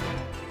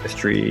 This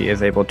tree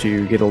is able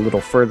to get a little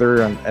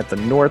further at the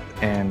north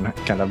and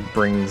kind of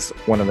brings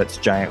one of its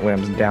giant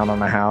limbs down on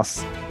the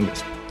house.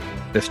 And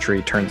this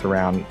tree turns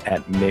around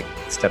at Mick,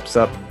 steps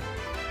up,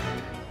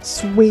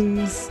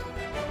 swings.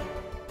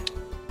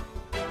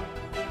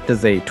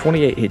 Does a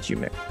 28 hit you,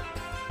 Mick?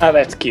 Oh,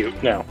 that's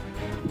cute. No.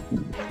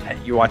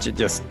 You watch it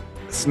just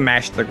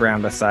smash the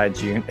ground beside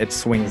you. It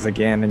swings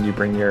again, and you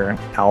bring your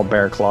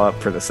owlbear claw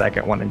up for the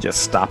second one and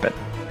just stop it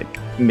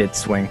like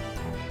mid-swing.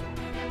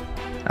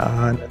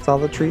 And that's all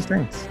the tree's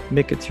turns.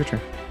 Mick, it's your turn.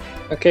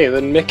 Okay,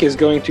 then Mick is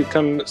going to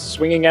come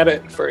swinging at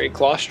it for a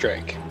claw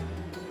strike.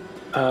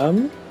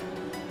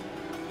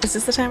 Is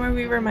this the time where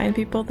we remind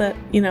people that,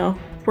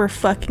 we're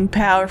fucking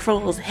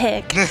powerful as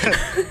heck?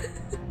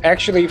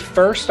 Actually,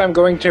 first I'm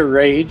going to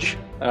rage.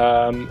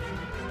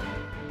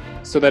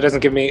 So that doesn't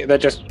give me, that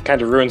just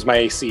kind of ruins my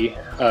AC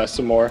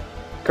some more.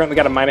 Currently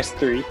got a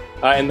 -3,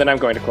 and then I'm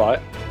going to claw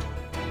it.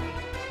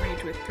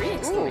 Rage with 3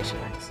 exclamation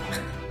marks.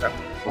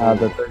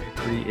 The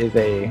 33 is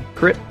a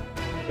crit.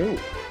 Ooh.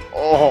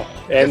 Oh,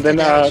 And then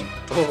oh.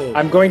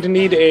 I'm going to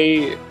need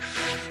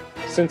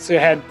since it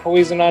had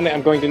poison on it,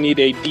 I'm going to need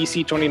a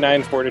DC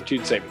 29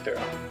 Fortitude saving throw.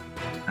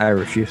 I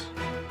refuse.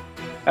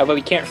 Although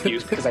you can't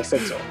refuse because I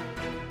said so.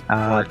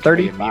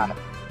 30.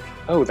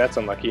 Oh, that's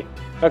unlucky.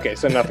 Okay,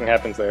 so nothing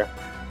happens there.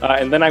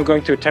 And then I'm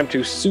going to attempt to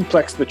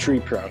suplex the tree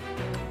prone.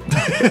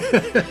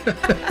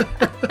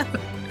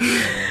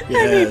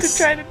 I need to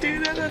try to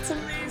do that. That's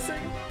amazing.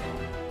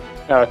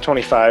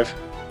 25.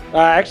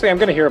 Actually, I'm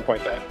going to hero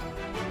point that.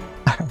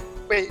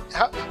 Wait,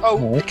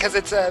 because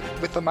it's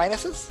with the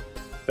minuses?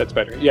 That's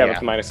better. Yeah, with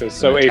the minuses.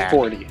 So An a attack.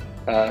 40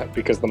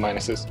 because the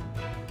minuses.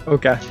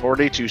 Okay.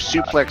 40 to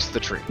suplex the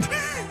tree.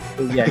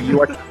 So yeah, you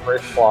watch the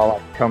first ball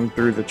like come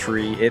through the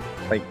tree. It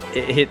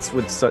hits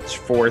with such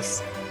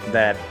force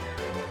that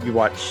you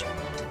watch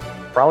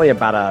probably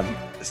about a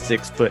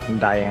 6 foot in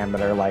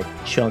diameter like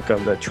chunk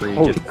of the tree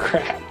Holy just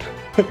crap.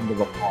 into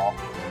the wall.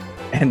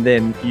 And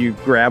then you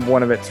grab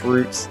one of its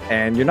roots,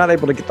 and you're not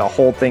able to get the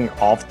whole thing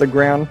off the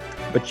ground,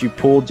 but you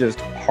pull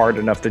just hard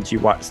enough that you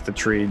watch the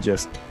tree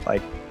just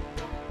like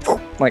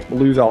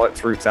lose all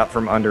its roots out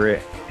from under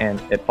it,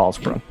 and it falls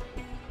prone.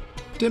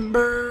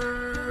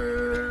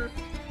 Timber.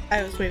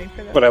 I was waiting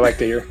for that. But I like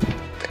to hear.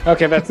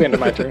 Okay, that's the end of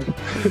my turn.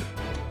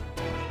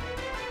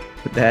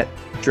 With that,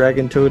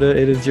 Dragon Toda,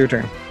 it is your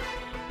turn.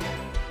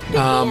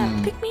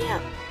 Pick me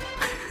up.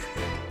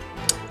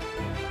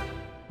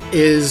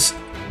 Is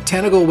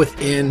Tanagle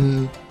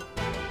within?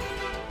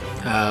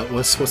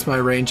 What's my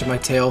range of my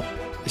tail?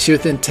 Is she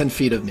within 10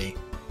 feet of me?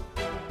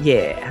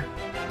 Yeah.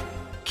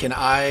 Can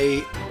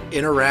I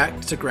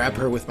interact to grab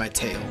her with my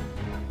tail?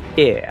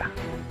 Yeah.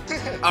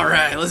 All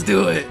right, let's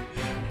do it.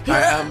 All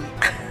right, I'm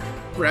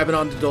grabbing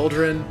onto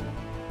Doldrin,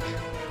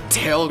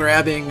 tail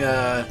grabbing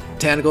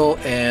Tanagle,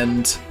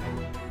 and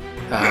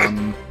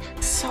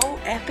So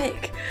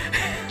epic.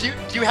 Do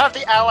you have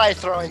the ally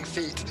throwing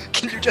feet?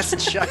 Can you just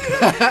chuck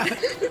them?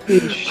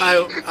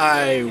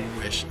 I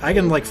wish I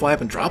can fly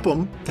up and drop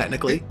them.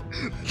 Technically,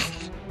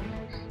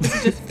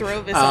 Just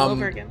throw this all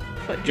over again.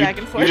 But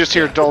Dragon Force. You just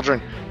hear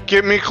Doldrin,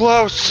 "Get me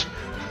close!"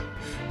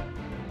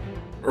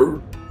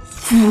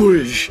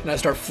 whoosh, and I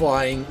start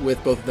flying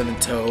with both of them in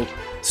tow,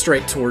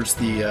 straight towards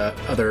the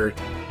other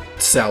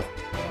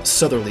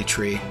southerly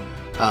tree,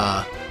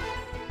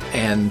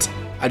 and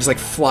I just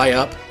fly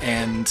up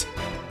and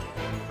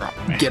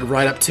get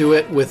right up to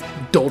it with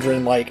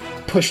Doldrin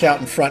pushed out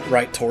in front,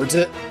 right towards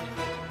it.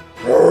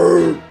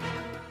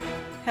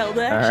 Held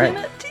action.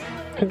 Alright.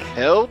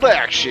 Held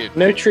action.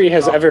 No tree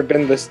has ever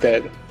been this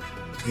dead.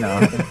 No.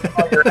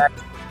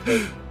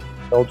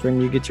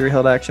 Doldrin, you get your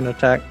held action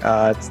attack.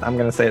 I'm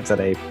gonna say it's at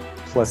a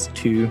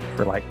 +2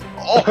 for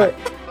Oh,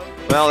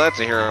 well, that's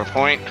a hero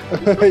point.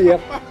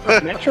 Yep.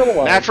 Natural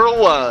one. Natural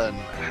 1.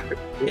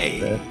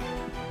 Hey.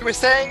 You were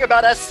saying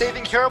about us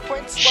saving hero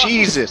points?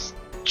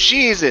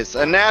 Jesus,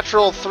 a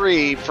natural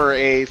 3 for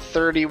a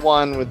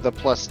 31 with the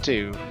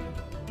 +2.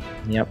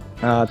 Yep.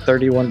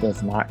 31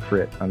 does not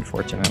crit,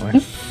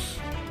 unfortunately.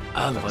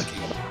 Unlucky.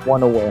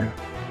 One aware.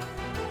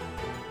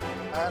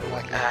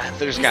 Unlucky.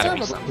 There's You gotta still be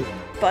have something.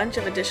 a bunch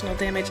of additional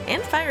damage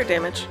and fire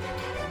damage.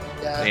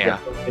 Yeah.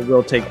 It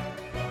will take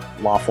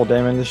lawful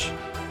damage.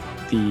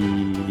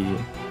 The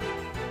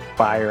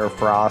fire,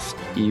 frost,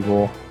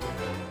 evil,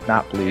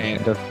 not bleeding.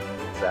 It doesn't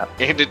zap.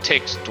 And it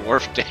takes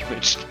dwarf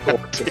damage.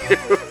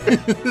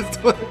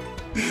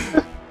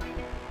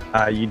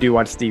 You do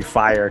watch the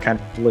fire kind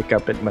of lick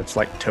up it much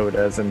like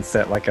Toda's and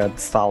set a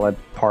solid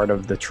part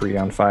of the tree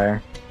on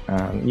fire.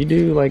 You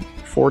do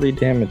 40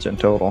 damage in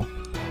total.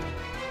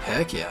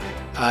 Heck yeah.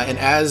 And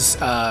as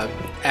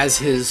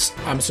his,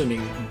 I'm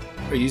assuming,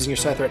 are you using your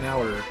scythe right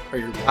now, or are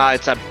you?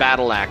 It's a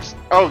battle axe.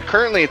 Oh,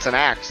 currently it's an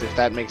axe, if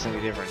that makes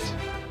any difference.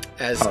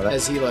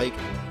 As he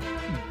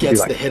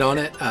gets the hit on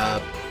it.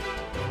 Oh,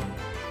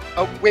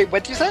 wait,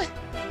 what did you say?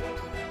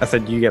 I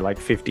said you get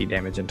 50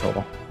 damage in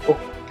total.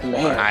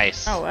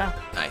 Nice. Oh wow.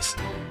 Nice.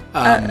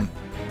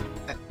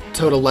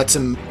 Toda lets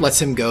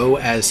him go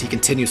as he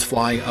continues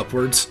flying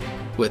upwards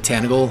with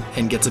Tanagle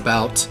and gets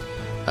about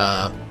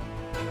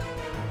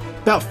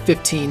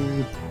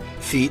 15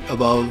 feet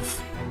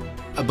above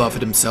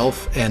it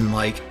himself, and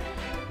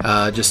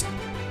just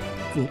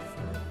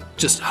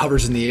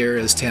hovers in the air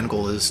as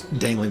Tanagle is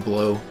dangling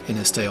below in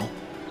his tail.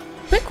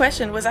 Quick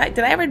question: did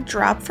I ever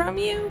drop from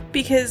you?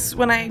 Because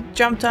when I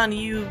jumped on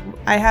you,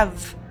 I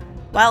have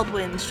wild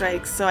wind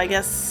strikes, so I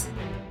guess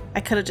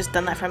I could have just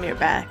done that from your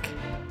back.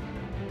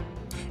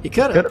 He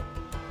could have.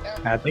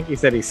 I think he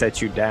said he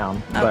set you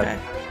down, Okay,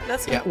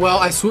 that's Yeah. Well,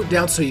 I swooped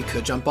down so you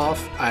could jump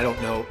off. I don't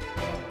know,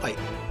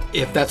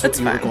 if that's what That's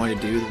you were fine. going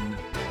to do. Then,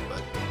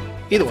 but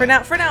either way.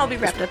 For now, I'll be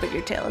wrapped up in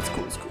your tail. It's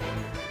cool. It's cool.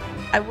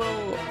 I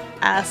will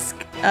ask,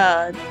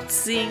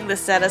 seeing the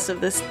status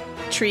of this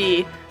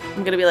tree,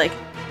 I'm gonna be like,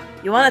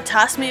 you want to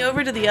toss me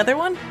over to the other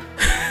one?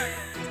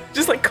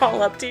 Just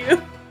call up to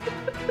you.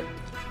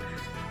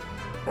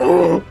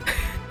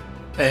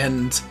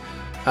 And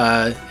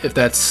if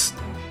that's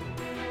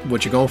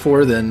what you're going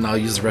for, then I'll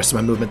use the rest of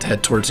my movement to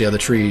head towards the other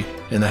tree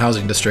in the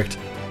housing district.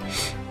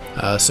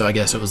 So I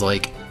guess it was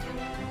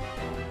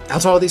how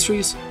tall are these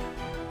trees?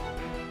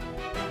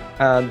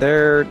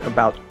 they're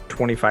about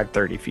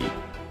 25-30 feet.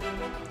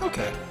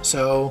 Okay,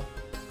 so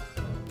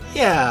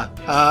yeah,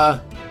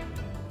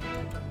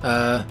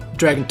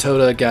 Dragon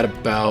Toda got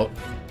about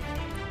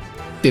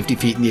 50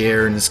 feet in the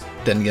air and is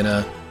then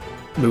gonna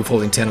move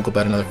Holding Tentacle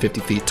about another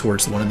 50 feet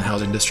towards the one in the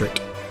housing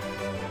district.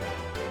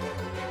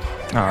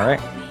 All right.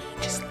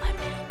 Just let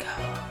me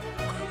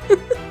go.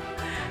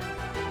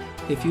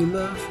 If you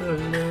love her,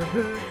 let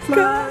her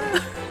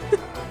fly.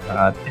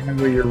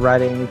 Technically, you're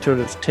riding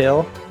Toda's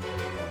tail,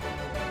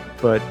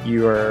 but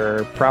you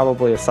are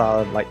probably a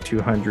solid like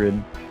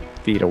 200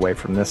 feet away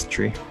from this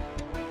tree.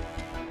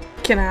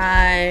 Can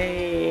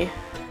I?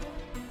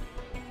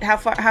 How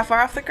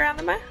far off the ground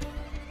am I?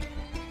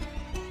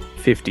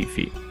 50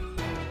 feet.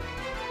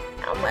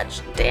 How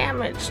much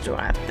damage do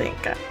I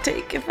think I'd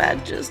take if I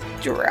just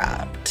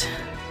dropped?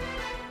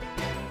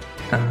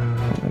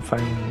 If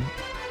I'm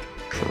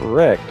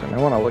correct, and I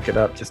want to look it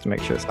up just to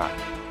make sure it's not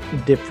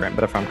different,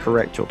 but if I'm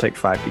correct, you'll take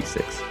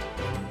 5d6.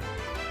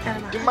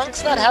 Do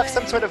monks not have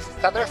some sort of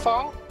feather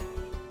fall?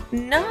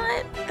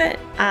 Not that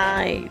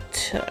I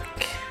took.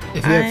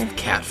 If you have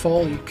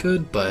Catfall, you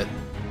could, but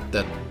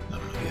that, I don't know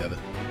if you have it.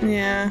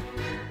 Yeah.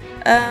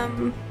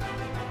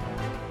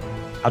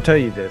 I'll tell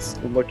you this,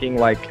 looking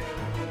like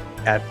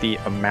at the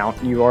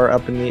amount you are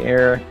up in the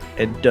air,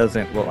 it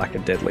doesn't look like a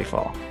deadly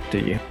fall, do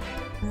you?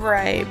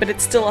 Right, but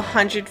it's still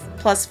 100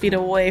 plus feet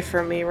away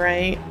from me,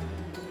 right?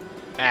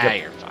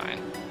 You're fine.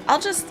 I'll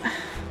just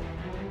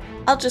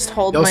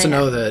hold You also my.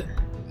 know that.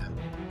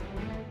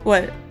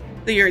 What?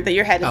 That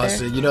you're headed there.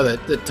 So you know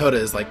that Toda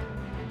is like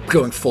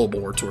going full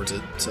bore towards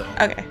it. So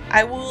Okay,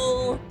 I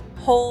will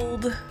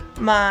hold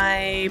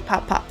my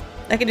pop.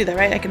 I can do that,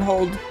 right? I can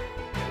hold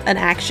an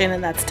action,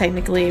 and that's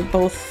technically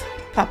both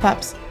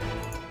pops.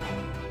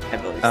 I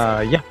believe.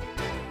 Yeah.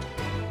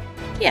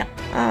 Yeah.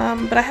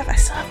 But I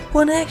still have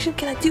one action.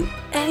 Can I do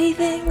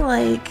anything?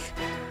 Like,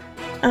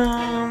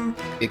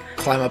 you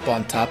climb up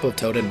on top of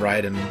Toda and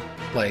ride him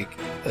like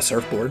a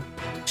surfboard.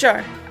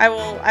 Sure. I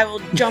will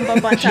jump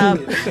up on top.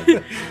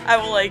 I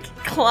will like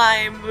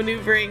climb,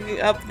 maneuvering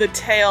up the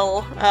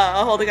tail,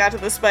 holding onto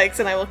the spikes,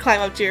 and I will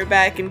climb up to your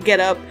back and get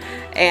up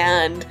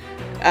and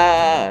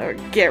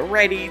get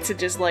ready to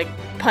just like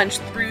punch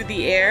through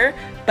the air.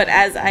 But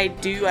as I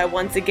do, I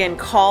once again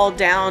call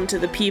down to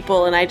the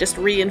people and I just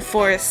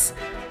reinforce,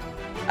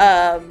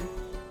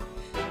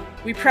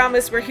 we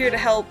promise we're here to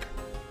help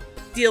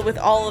deal with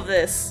all of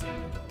this.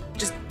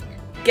 Just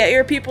get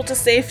your people to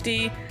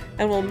safety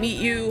and we'll meet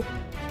you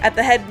at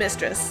the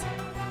headmistress.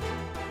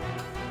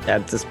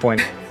 At this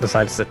point,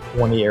 besides the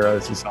 20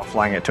 arrows you saw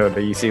flying at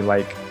Toda, you see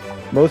like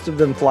most of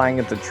them flying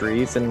at the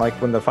trees, and like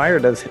when the fire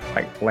does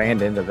like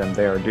land into them,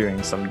 they are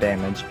doing some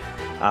damage.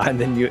 And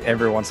then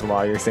every once in a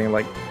while you're seeing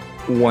like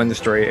one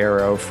stray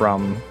arrow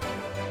from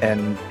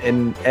an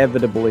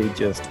inevitably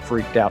just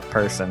freaked out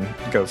person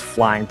goes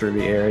flying through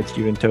the air at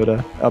you and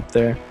Toda up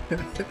there.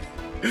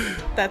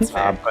 That's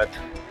fair. But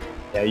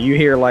yeah,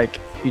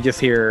 you just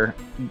hear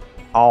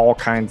all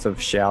kinds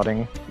of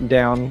shouting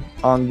down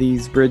on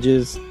these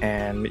bridges,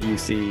 and you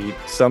see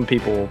some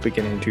people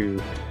beginning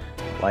to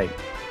like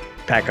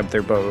pack up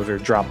their bows or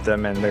drop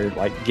them, and they're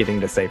like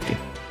getting to safety.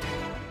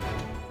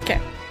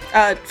 Okay.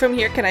 From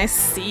here, can I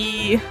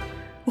see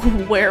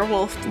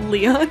Werewolf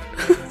Leon?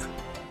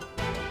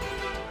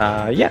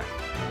 Yeah.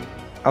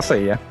 I'll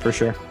say yeah, for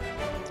sure.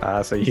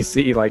 So you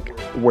see like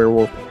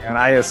Werewolf, and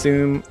I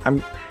assume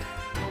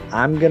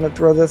I'm gonna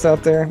throw this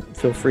out there.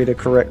 Feel free to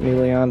correct me,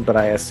 Leon, but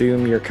I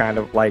assume you're kind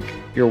of like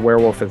your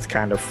werewolf is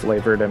kind of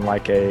flavored in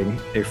like a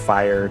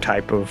fire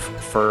type of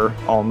fur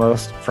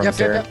almost from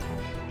Saren.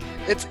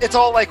 Yep. It's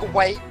all like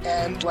white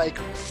and like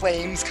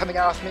flames coming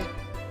off me.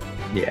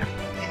 Yeah.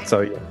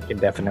 So yeah, you can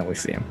definitely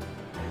see him.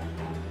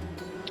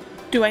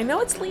 Do I know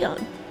it's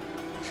Leon?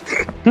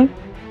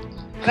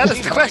 That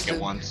is the Like question.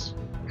 it once.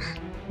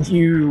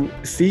 You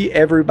see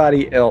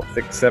everybody else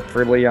except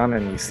for Leon,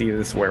 and you see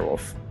this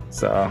werewolf.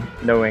 So,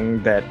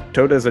 knowing that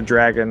Toda's a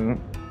dragon,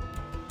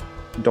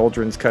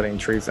 Doldrin's cutting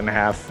trees in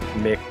half,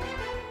 Mick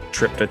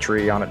tripped a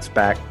tree on its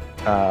back,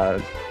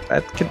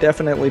 that could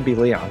definitely be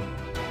Leon.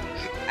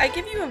 I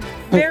give you a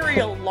very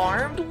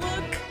alarmed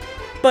look,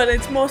 but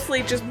it's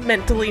mostly just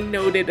mentally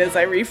noted as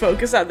I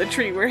refocus on the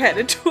tree we're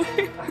headed towards.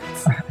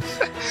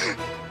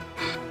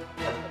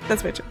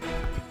 That's my turn.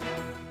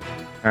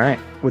 Alright,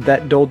 with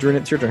that, Doldrin,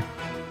 it's your turn.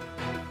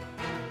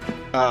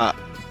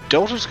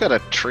 Doldrin's got a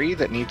tree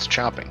that needs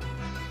chopping.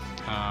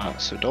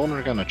 So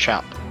Doldrin's gonna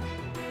chop.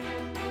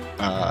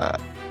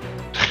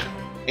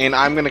 And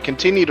I'm gonna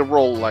continue to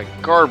roll like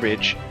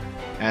garbage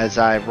as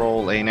I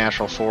roll a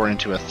natural 4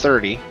 into a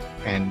 30,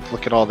 and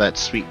look at all that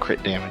sweet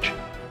crit damage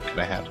that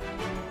I had.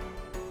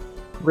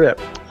 Rip.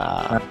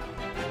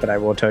 But I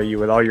will tell you,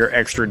 with all your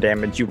extra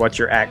damage, you watch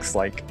your axe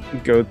like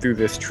go through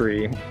this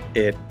tree.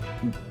 It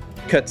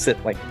cuts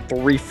it like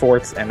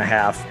 3/4 and a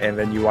half, and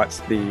then you watch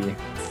the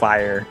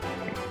fire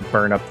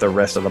burn up the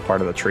rest of the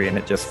part of the tree, and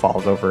it just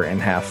falls over in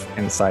half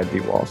inside the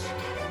walls.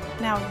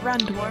 Now run,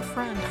 dwarf,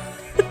 run.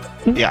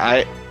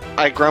 Yeah,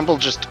 I grumble,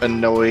 just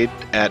annoyed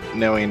at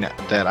knowing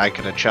that I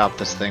could have chopped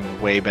this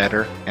thing way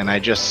better, and I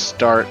just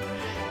start,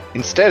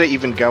 instead of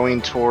even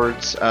going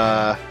towards,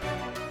 like,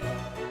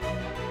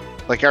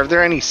 are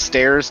there any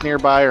stairs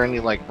nearby or any,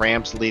 like,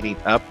 ramps leading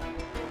up?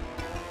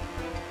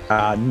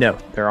 No,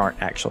 there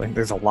aren't actually.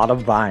 There's a lot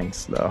of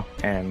vines though,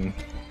 and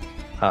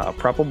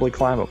probably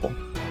climbable.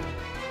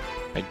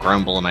 I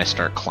grumble and I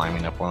start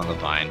climbing up one of the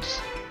vines.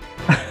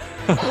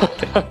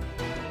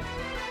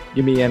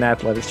 Give me an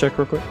athletics check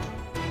real quick.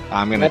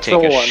 I'm gonna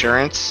Natural take one.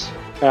 assurance.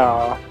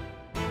 Oh.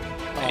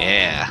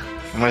 Yeah,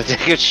 I'm gonna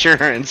take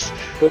assurance,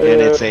 and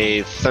it's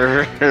a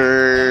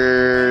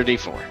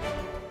 34.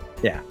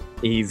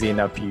 Easy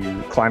enough.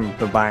 You climb up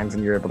the vines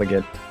and you're able to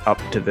get up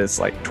to this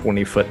like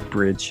 20-foot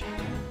bridge.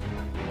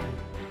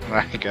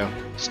 There you go.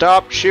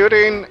 Stop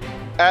shooting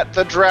at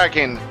the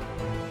dragon,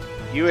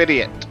 you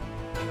idiot!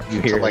 You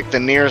So, hear like the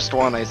nearest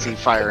one, I see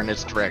fire in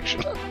its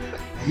direction.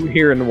 You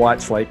hear and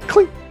watch like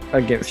clink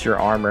against your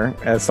armor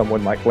as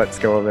someone like lets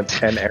go of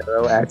an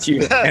arrow at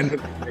you, and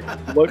like,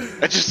 look.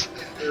 I just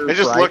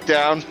right. look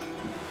down.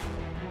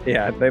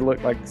 Yeah, they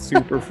look like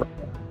super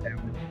frightened and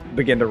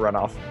begin to run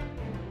off.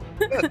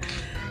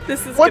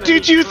 This is What gonna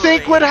did be you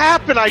think great. would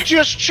happen? I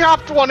just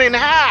chopped one in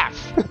half.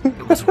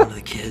 It was one of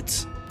the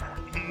kids.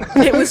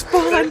 It was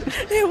fun.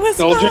 It was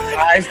Soldier's fun.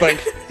 eyes like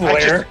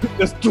flare.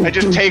 I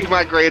just take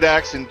my great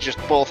axe and just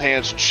both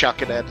hands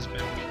chuck it at his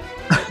back.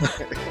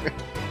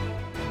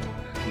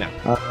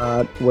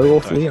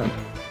 Werewolf Leon.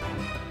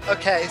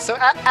 Okay, so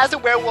as a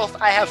werewolf,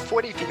 I have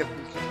 40 feet of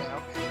movement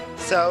now.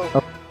 So,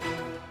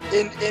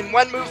 in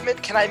one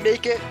movement, can I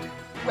make it?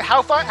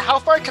 How far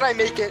can I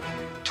make it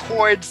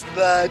towards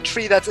the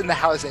tree that's in the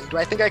housing? Do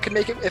I think I could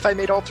make it if I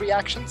made all 3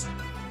 actions?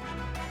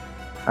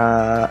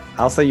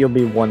 I'll say you'll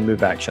be one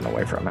move action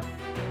away from it.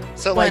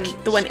 So One,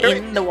 like the one here-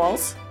 in the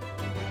walls.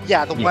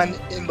 Yeah, the Yeah. one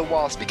in the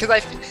walls. Because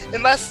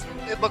unless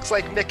it looks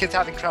like Mick is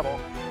having trouble.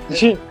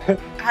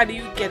 How do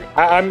you get it?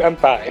 I'm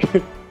fine.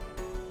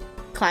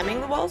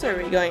 Climbing the walls, or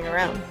are we going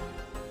around?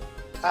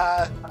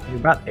 You're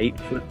about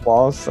 8-foot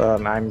walls.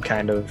 I'm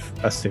kind of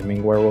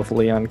assuming Werewolf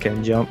Leon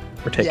can jump.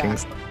 We're taking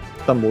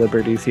Yeah. some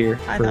liberties here.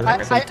 I for- thought I,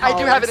 Or I, I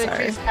do have an taller,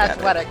 increased sorry. Got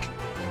it.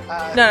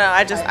 athletic. No,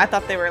 I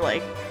thought they were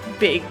like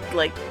big,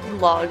 like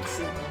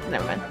logs.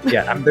 Never mind.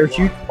 Yeah, they're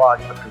huge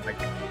logs, but they're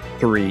like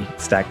 3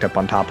 stacked up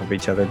on top of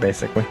each other,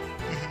 basically.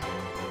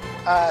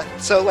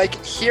 So like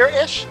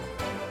here-ish?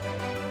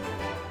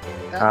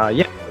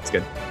 Yeah, that's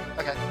good.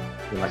 Okay.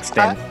 You're like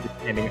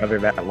standing under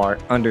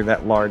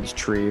that large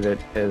tree that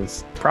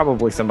is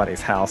probably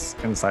somebody's house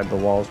inside the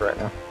walls right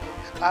now.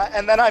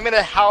 And then I'm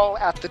gonna howl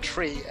at the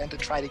tree and to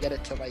try to get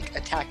it to like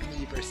attack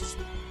me versus.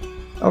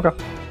 Okay.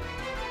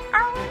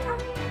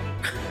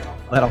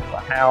 Let off a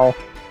howl.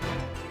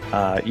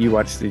 You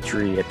watch the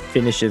tree. It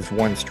finishes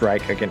one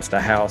strike against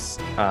a house,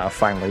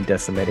 finally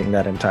decimating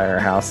that entire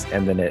house,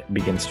 and then it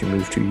begins to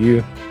move to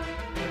you.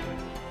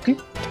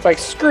 It's like,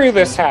 screw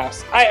this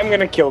house. I am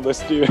gonna kill this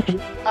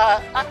dude.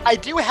 I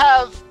do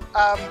have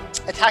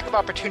attack of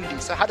opportunity.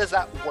 So how does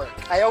that work?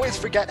 I always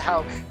forget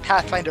how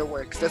Pathfinder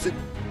works. Does it?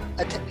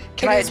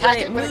 Can I It is when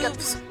attack it when it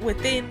moves gets?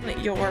 within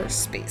your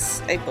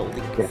space, I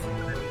believe. Yeah.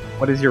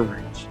 What is your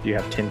range? Do you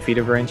have 10 feet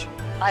of range?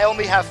 I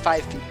only have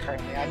 5 feet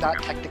currently. I'm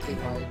not technically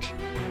large.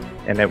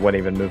 And it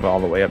wouldn't even move all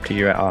the way up to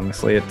you,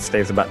 honestly. It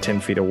stays about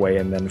 10 feet away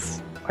and then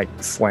like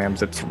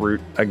slams its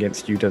root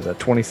against you. Does a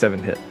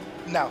 27 hit.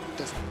 No, it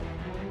doesn't.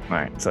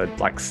 Alright, so it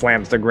like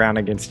slams the ground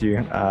against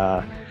you.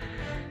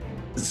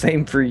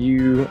 Same for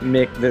you,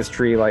 Mick. This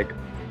tree like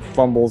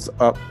fumbles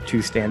up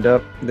to stand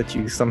up that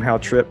you somehow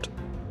tripped.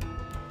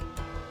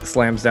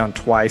 Slams down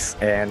twice,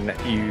 and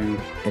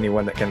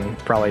anyone that can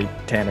probably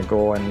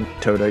Tanagle and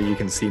Toto, you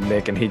can see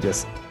Mick, and he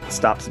just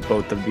stops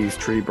both of these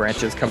tree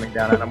branches coming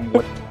down at him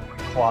with one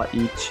claw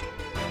each.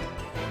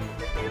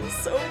 I feel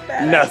so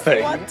bad. Nothing.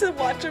 I want to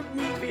watch a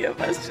movie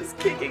of us just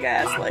kicking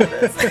ass like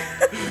this.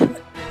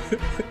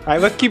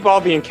 Alright, let's keep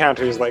all the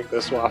encounters like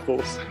this,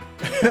 Waffles.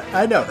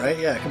 I know, right?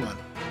 Yeah, come on.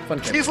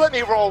 Fun kid. Please let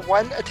me roll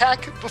 1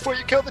 attack before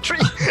you kill the tree.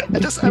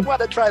 I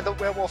want to try the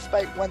werewolf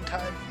bite one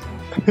time.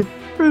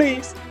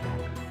 Please.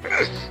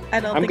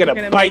 I don't I'm think you're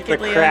gonna gonna bite make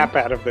the it, Leon. crap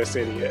out of this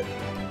idiot.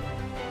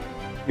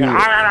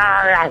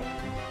 I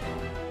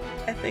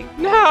think.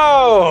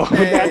 No!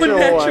 Hey.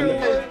 Natural one.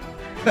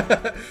 Natural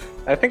one.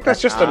 I think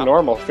that's just a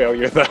normal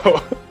failure,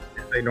 though.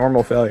 It's a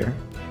normal failure.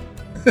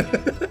 But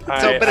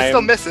it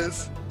still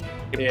misses.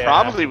 It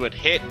probably would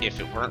hit if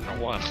it weren't a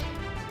 1.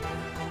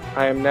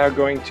 I am now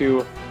going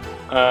to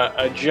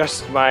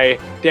adjust my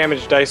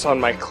damage dice on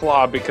my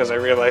claw because I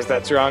realize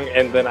that's wrong,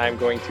 and then I'm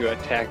going to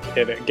attack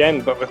it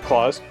again, but with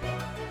claws.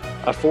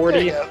 A There 40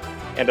 you go.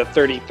 and a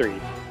 33.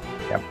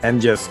 Yep. And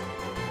just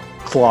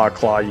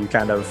claw, you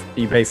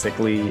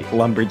basically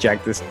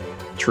lumberjack this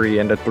tree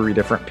into 3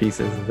 different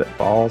pieces as it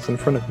falls in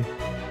front of you.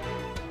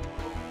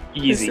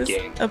 Easy This is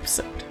game.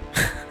 absurd.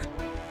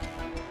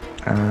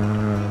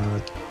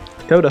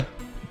 Coda.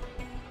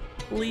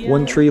 Leo,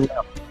 One tree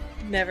left.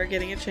 never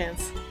getting a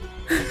chance.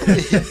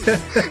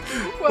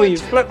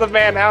 Please, let the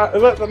man out.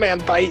 Let the man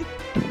bite.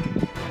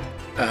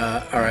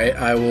 Alright,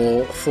 I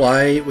will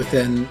fly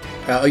within...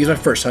 I'll use my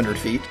first 100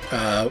 feet.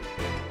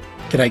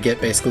 Can I get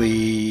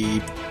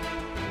basically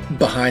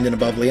behind and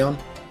above Leon?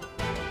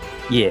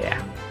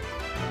 Yeah.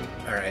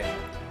 Alright.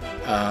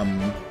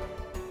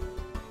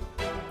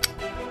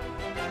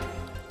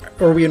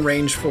 are we in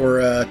range for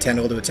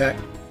Tanagle to attack?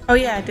 Oh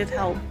yeah, I did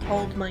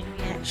hold my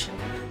action.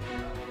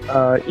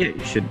 Yeah, you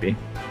should be.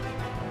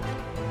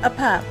 A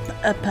pop.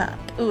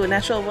 Ooh, a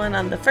natural 1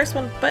 on the first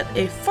one, but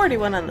a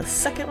 41 on the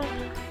second one.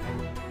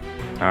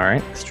 All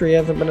right. This tree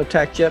hasn't been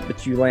attacked yet,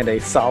 but you land a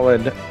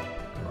solid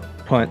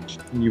punch.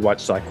 You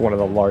watch like one of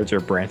the larger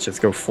branches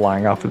go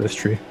flying off of this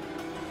tree.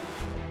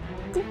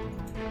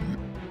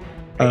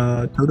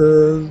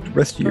 Toda's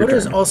rest of your Toda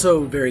is turn.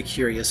 also very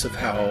curious of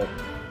how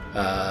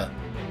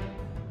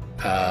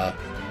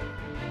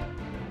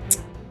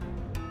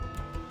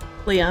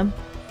Leon.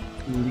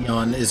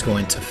 Leon is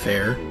going to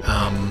fare.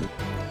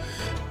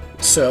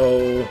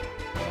 So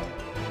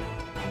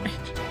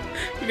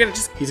You're gonna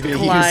just he's gonna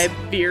glide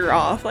veer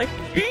off like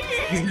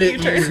he's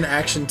gonna use an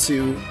action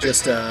to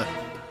just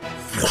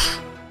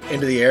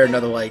into the air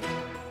another like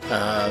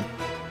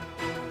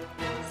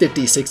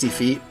 50, 60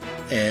 feet,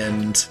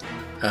 and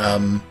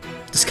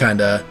just kind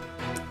of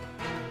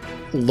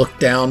look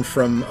down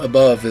from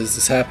above as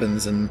this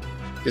happens, and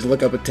just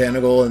look up at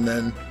Tanagle and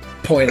then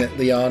point at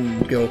Leon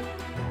and go,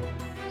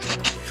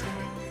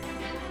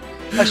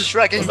 A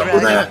shrugging "What's up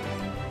with dragon.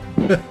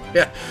 that?"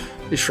 Yeah,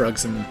 he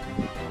shrugs and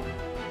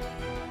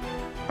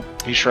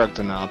He shrugged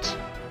and nods.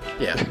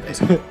 yeah,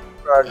 basically.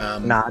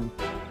 Nod.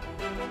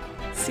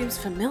 Seems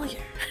familiar.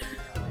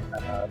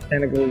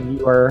 Tentacle,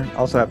 you are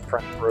also have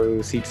front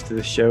row seats to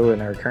the show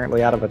and are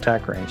currently out of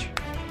attack range.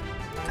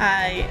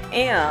 I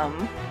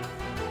am,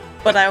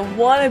 but I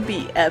want to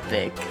be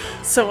epic.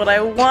 So what I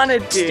want to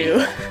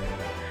do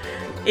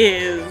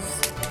is,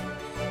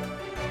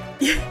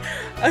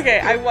 okay,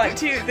 I want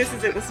to. This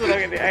is it. This is what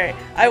I'm gonna do. All right,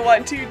 I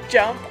want to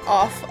jump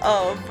off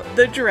of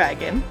the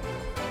dragon,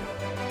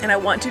 and I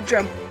want to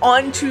jump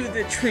onto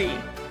the tree.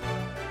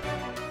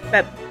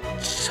 That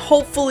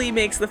hopefully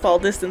makes the fall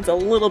distance a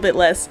little bit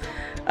less.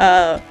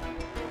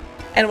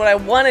 And what I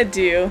want to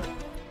do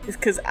is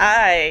because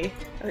I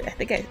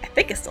think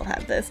I still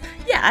have this.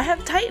 Yeah, I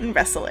have Titan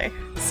Wrestler.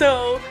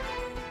 So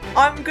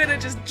I'm gonna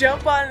just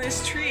jump on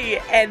this tree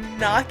and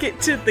knock it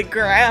to the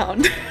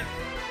ground,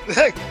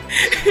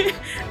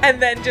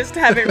 and then just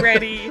have it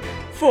ready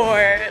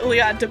for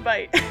Leon to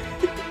bite.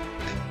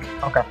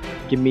 Okay.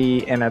 Give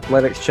me an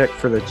athletics check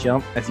for the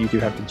jump, as you do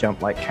have to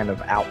jump like kind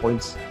of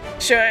outwards.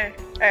 Sure.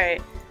 All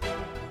right.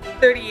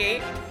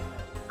 38.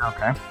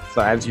 Okay.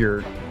 So as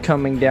you're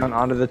coming down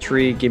onto the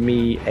tree, give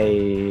me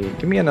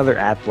another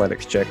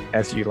athletics check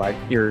as you like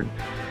you're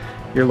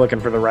looking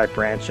for the right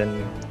branch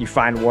and you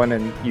find one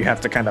and you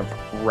have to kind of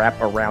wrap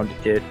around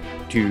it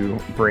to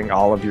bring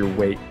all of your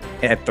weight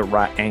at the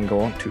right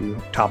angle to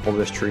topple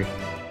this tree.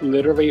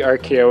 Literally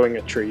RKOing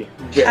a tree.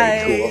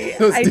 Very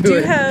cool. Let's I do do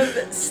it.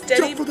 have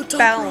steady Jump for the top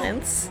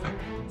balance,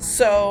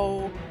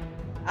 so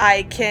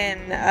I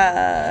can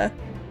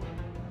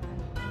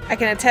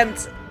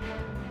attempt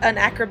an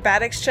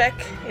acrobatics check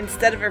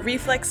instead of a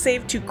reflex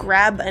save to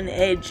grab an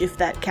edge, if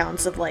that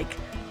counts, of like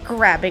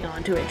grabbing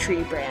onto a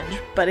tree branch.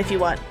 But if you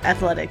want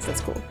athletics,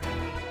 that's cool.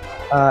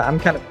 I'm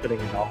kind of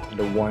putting it all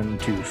into one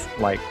to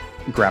like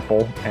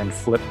grapple and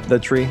flip the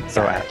tree.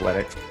 So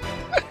athletics.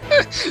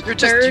 You're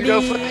just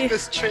judo flipping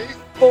this tree.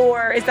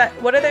 4 is that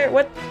what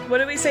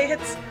do we say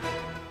hits?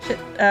 Shit,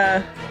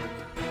 oh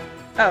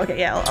okay,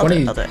 yeah, I'll do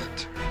it. 20.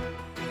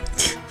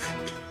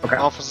 Okay.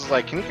 Office is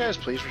like, can you guys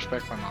please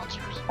respect my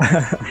monsters?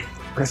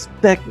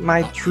 Respect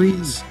my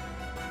trees.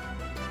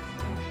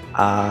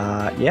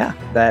 Yeah,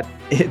 that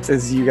it's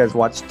as you guys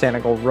watch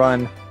Tentacle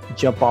run,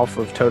 jump off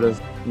of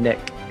Toda's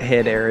neck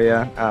head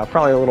area.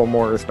 Probably a little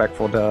more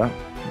respectful than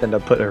to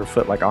put her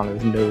foot like on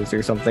his nose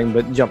or something,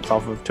 but jumps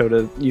off of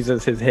Toda,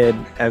 uses his head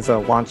as a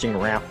launching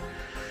ramp,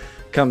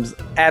 comes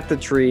at the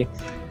tree,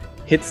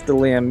 hits the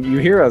limb. You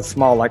hear a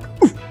small like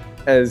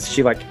as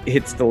she like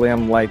hits the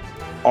limb, like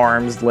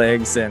arms,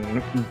 legs,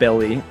 and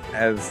belly,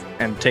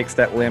 and takes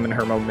that limb and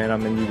her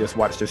momentum, and you just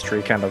watch this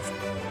tree kind of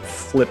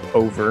flip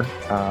over,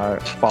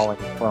 falling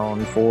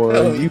prone for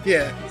you.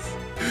 Yeah.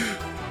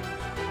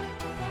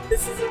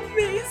 This is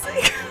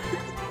amazing.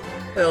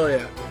 Hell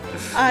yeah.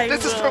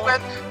 This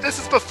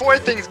is before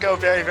things go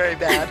very, very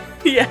bad.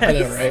 Yes. I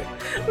know,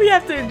 right? We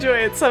have to enjoy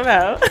it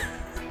somehow.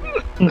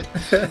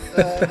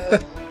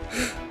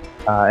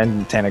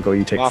 And Tanagle,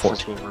 you take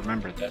Office 14. will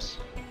remember this.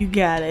 You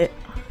got it.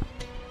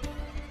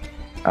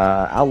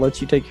 I'll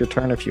let you take your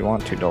turn if you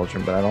want to,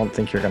 Dolgen, but I don't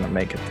think you're gonna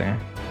make it there.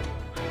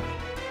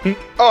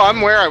 Oh,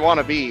 I'm where I want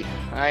to be.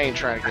 I ain't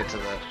trying to get to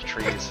the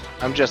trees.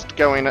 I'm just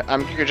going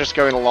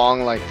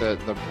along like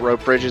the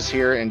rope bridges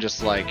here and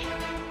just like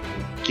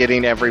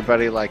getting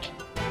everybody like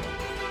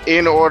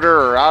in order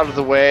or out of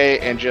the way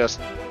and just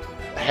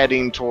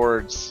heading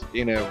towards,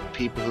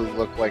 people who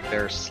look like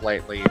they're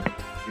slightly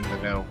in the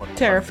know. What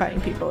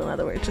Terrifying people, in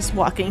other words, just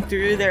walking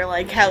through their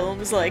like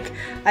helms, like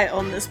I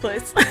own this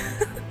place.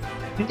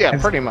 Yeah,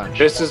 pretty much.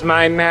 This is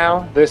mine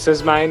now. This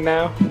is mine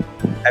now.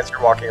 As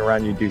you're walking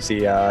around, you do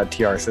see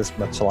Tiarsis,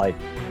 much like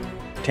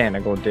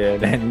Tanagle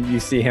did, and you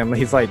see him.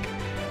 He's like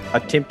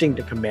attempting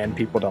to command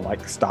people to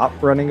like stop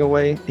running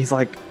away. He's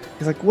like,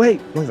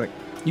 wait. He's like,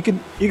 you can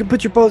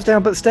put your bows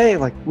down, but stay.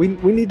 Like we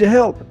need to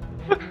help.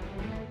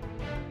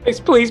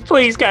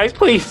 Please, guys,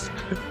 please.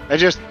 I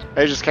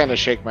just kind of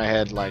shake my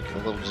head, like a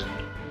little, just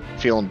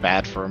feeling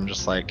bad for him.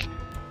 Just like,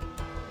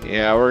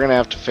 yeah, we're gonna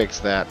have to fix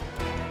that.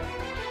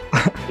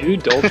 You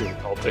Doldrin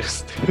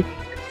cultist.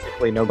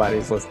 Basically,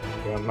 nobody's listening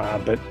to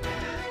him, but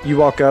you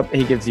walk up,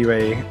 he gives you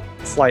a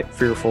slight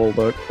fearful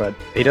look, but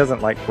he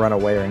doesn't like run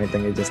away or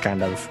anything. He just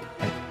kind of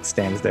like,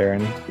 stands there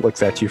and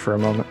looks at you for a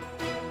moment.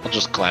 I'll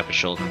just clap his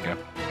shoulder and go,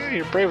 "Yeah,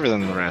 you're braver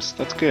than the rest.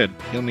 That's good.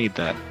 You'll need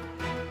that."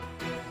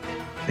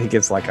 He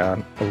gives like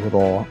a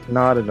little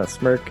nod and a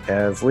smirk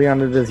as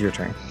Leon, it is your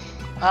turn.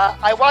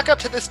 I walk up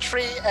to this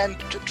tree and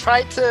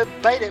try to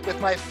bite it with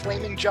my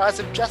flaming jaws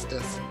of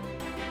justice.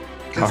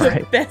 All The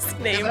right. best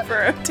name for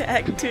a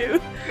tag,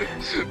 too.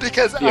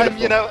 Because Beautiful. I'm,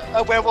 you know,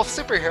 a werewolf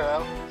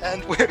superhero,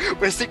 and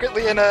we're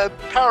secretly in a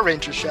Power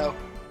Ranger show.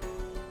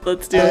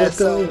 Let's do Yeah, it.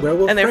 so-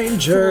 werewolf And they're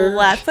ranger.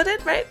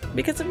 flat-footed, right?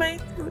 Because of my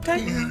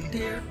tag?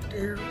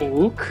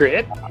 Ooh,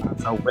 crit.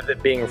 So with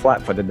it being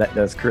flat-footed, that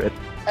does crit.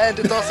 And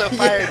it's also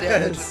fire Yes.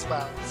 damage as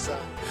well, so...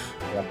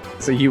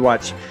 So you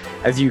watch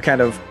as you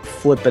kind of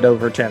flip it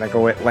over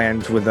tentacle, it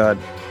lands with a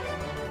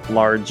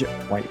large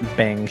like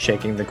bang,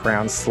 shaking the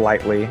ground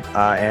slightly,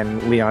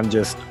 and Leon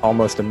just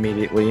almost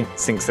immediately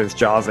sinks his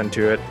jaws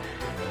into it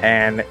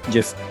and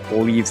just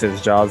leaves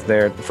his jaws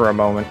there for a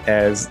moment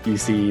as you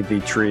see the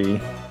tree,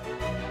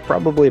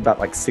 probably about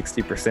like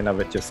 60%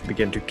 of it, just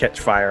begin to catch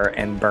fire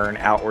and burn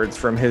outwards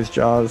from his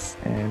jaws,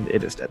 and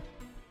it is dead.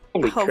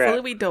 Holy Hopefully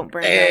crap. we don't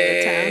burn down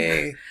the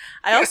town.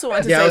 I also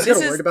want to Yeah, I was say kind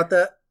this of worried is about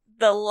that.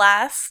 the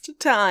last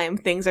time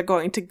things are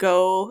going to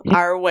go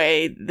our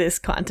way this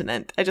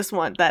continent. I just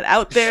want that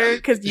out there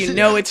because you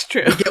know it's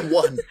true. We get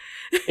one.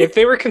 If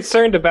they were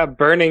concerned about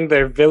burning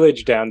their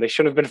village down, they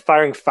should have been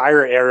firing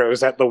fire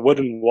arrows at the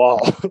wooden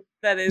wall.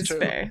 That is True.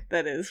 fair.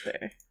 That is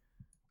fair.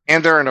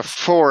 And they're in a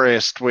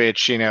forest,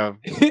 which, you know,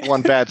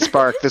 one bad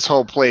spark, this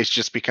whole place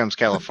just becomes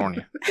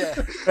California.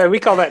 Yeah. We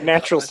call that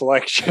natural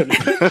selection.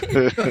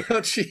 Oh,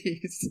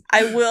 jeez.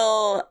 I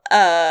will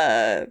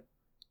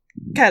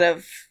kind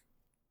of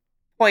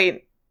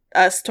point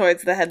us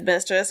towards the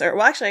headmistress, or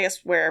well, actually, I guess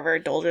wherever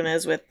Doldrin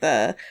is with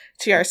the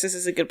Tiarsis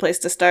is a good place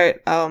to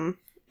start.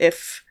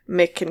 If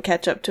Mick can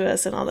catch up to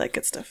us and all that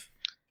good stuff.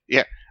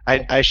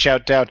 I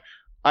shout down,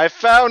 "I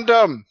found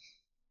him!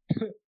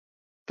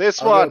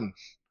 This I'll go- one!"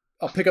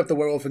 I'll pick up the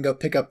werewolf and go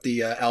pick up the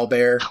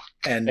owlbear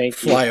and Thank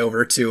fly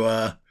over to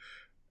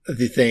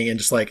the thing and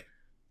just like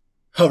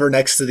hover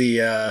next to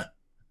the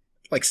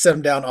like set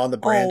him down on the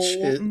branch.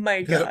 Oh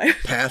my god.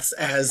 Paths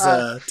as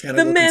Uh, Tanago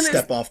man can is-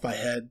 step off my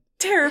head.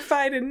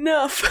 Terrified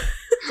enough.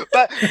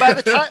 But by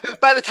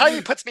the time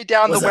he puts me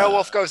down, the What's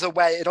werewolf goes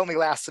away. It only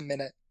lasts a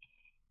minute.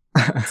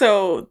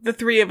 So the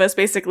three of us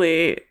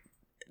basically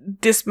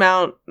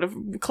dismount,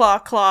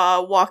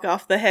 claw, walk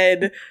off the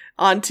head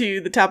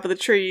onto the top of the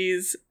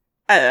trees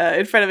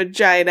in front of a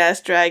giant ass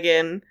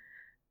dragon,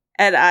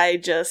 and I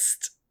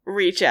just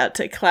reach out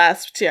to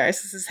clasp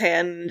Tiarsis'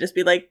 hand and just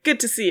be like, "Good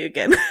to see you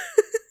again."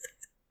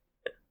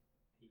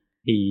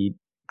 He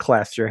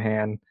clasps your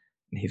hand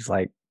and he's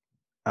like,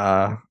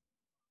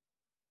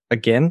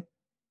 again?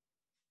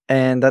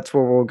 And that's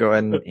where we'll go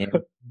ahead and end.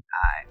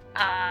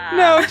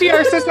 No,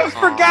 Tiarsis has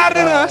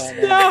forgotten us.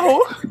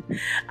 No.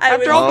 I After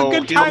would, all the Oh,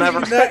 good he'll times never-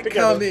 we spent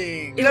together.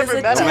 it Never was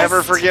a met I'll us. never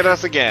test. forget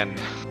us again.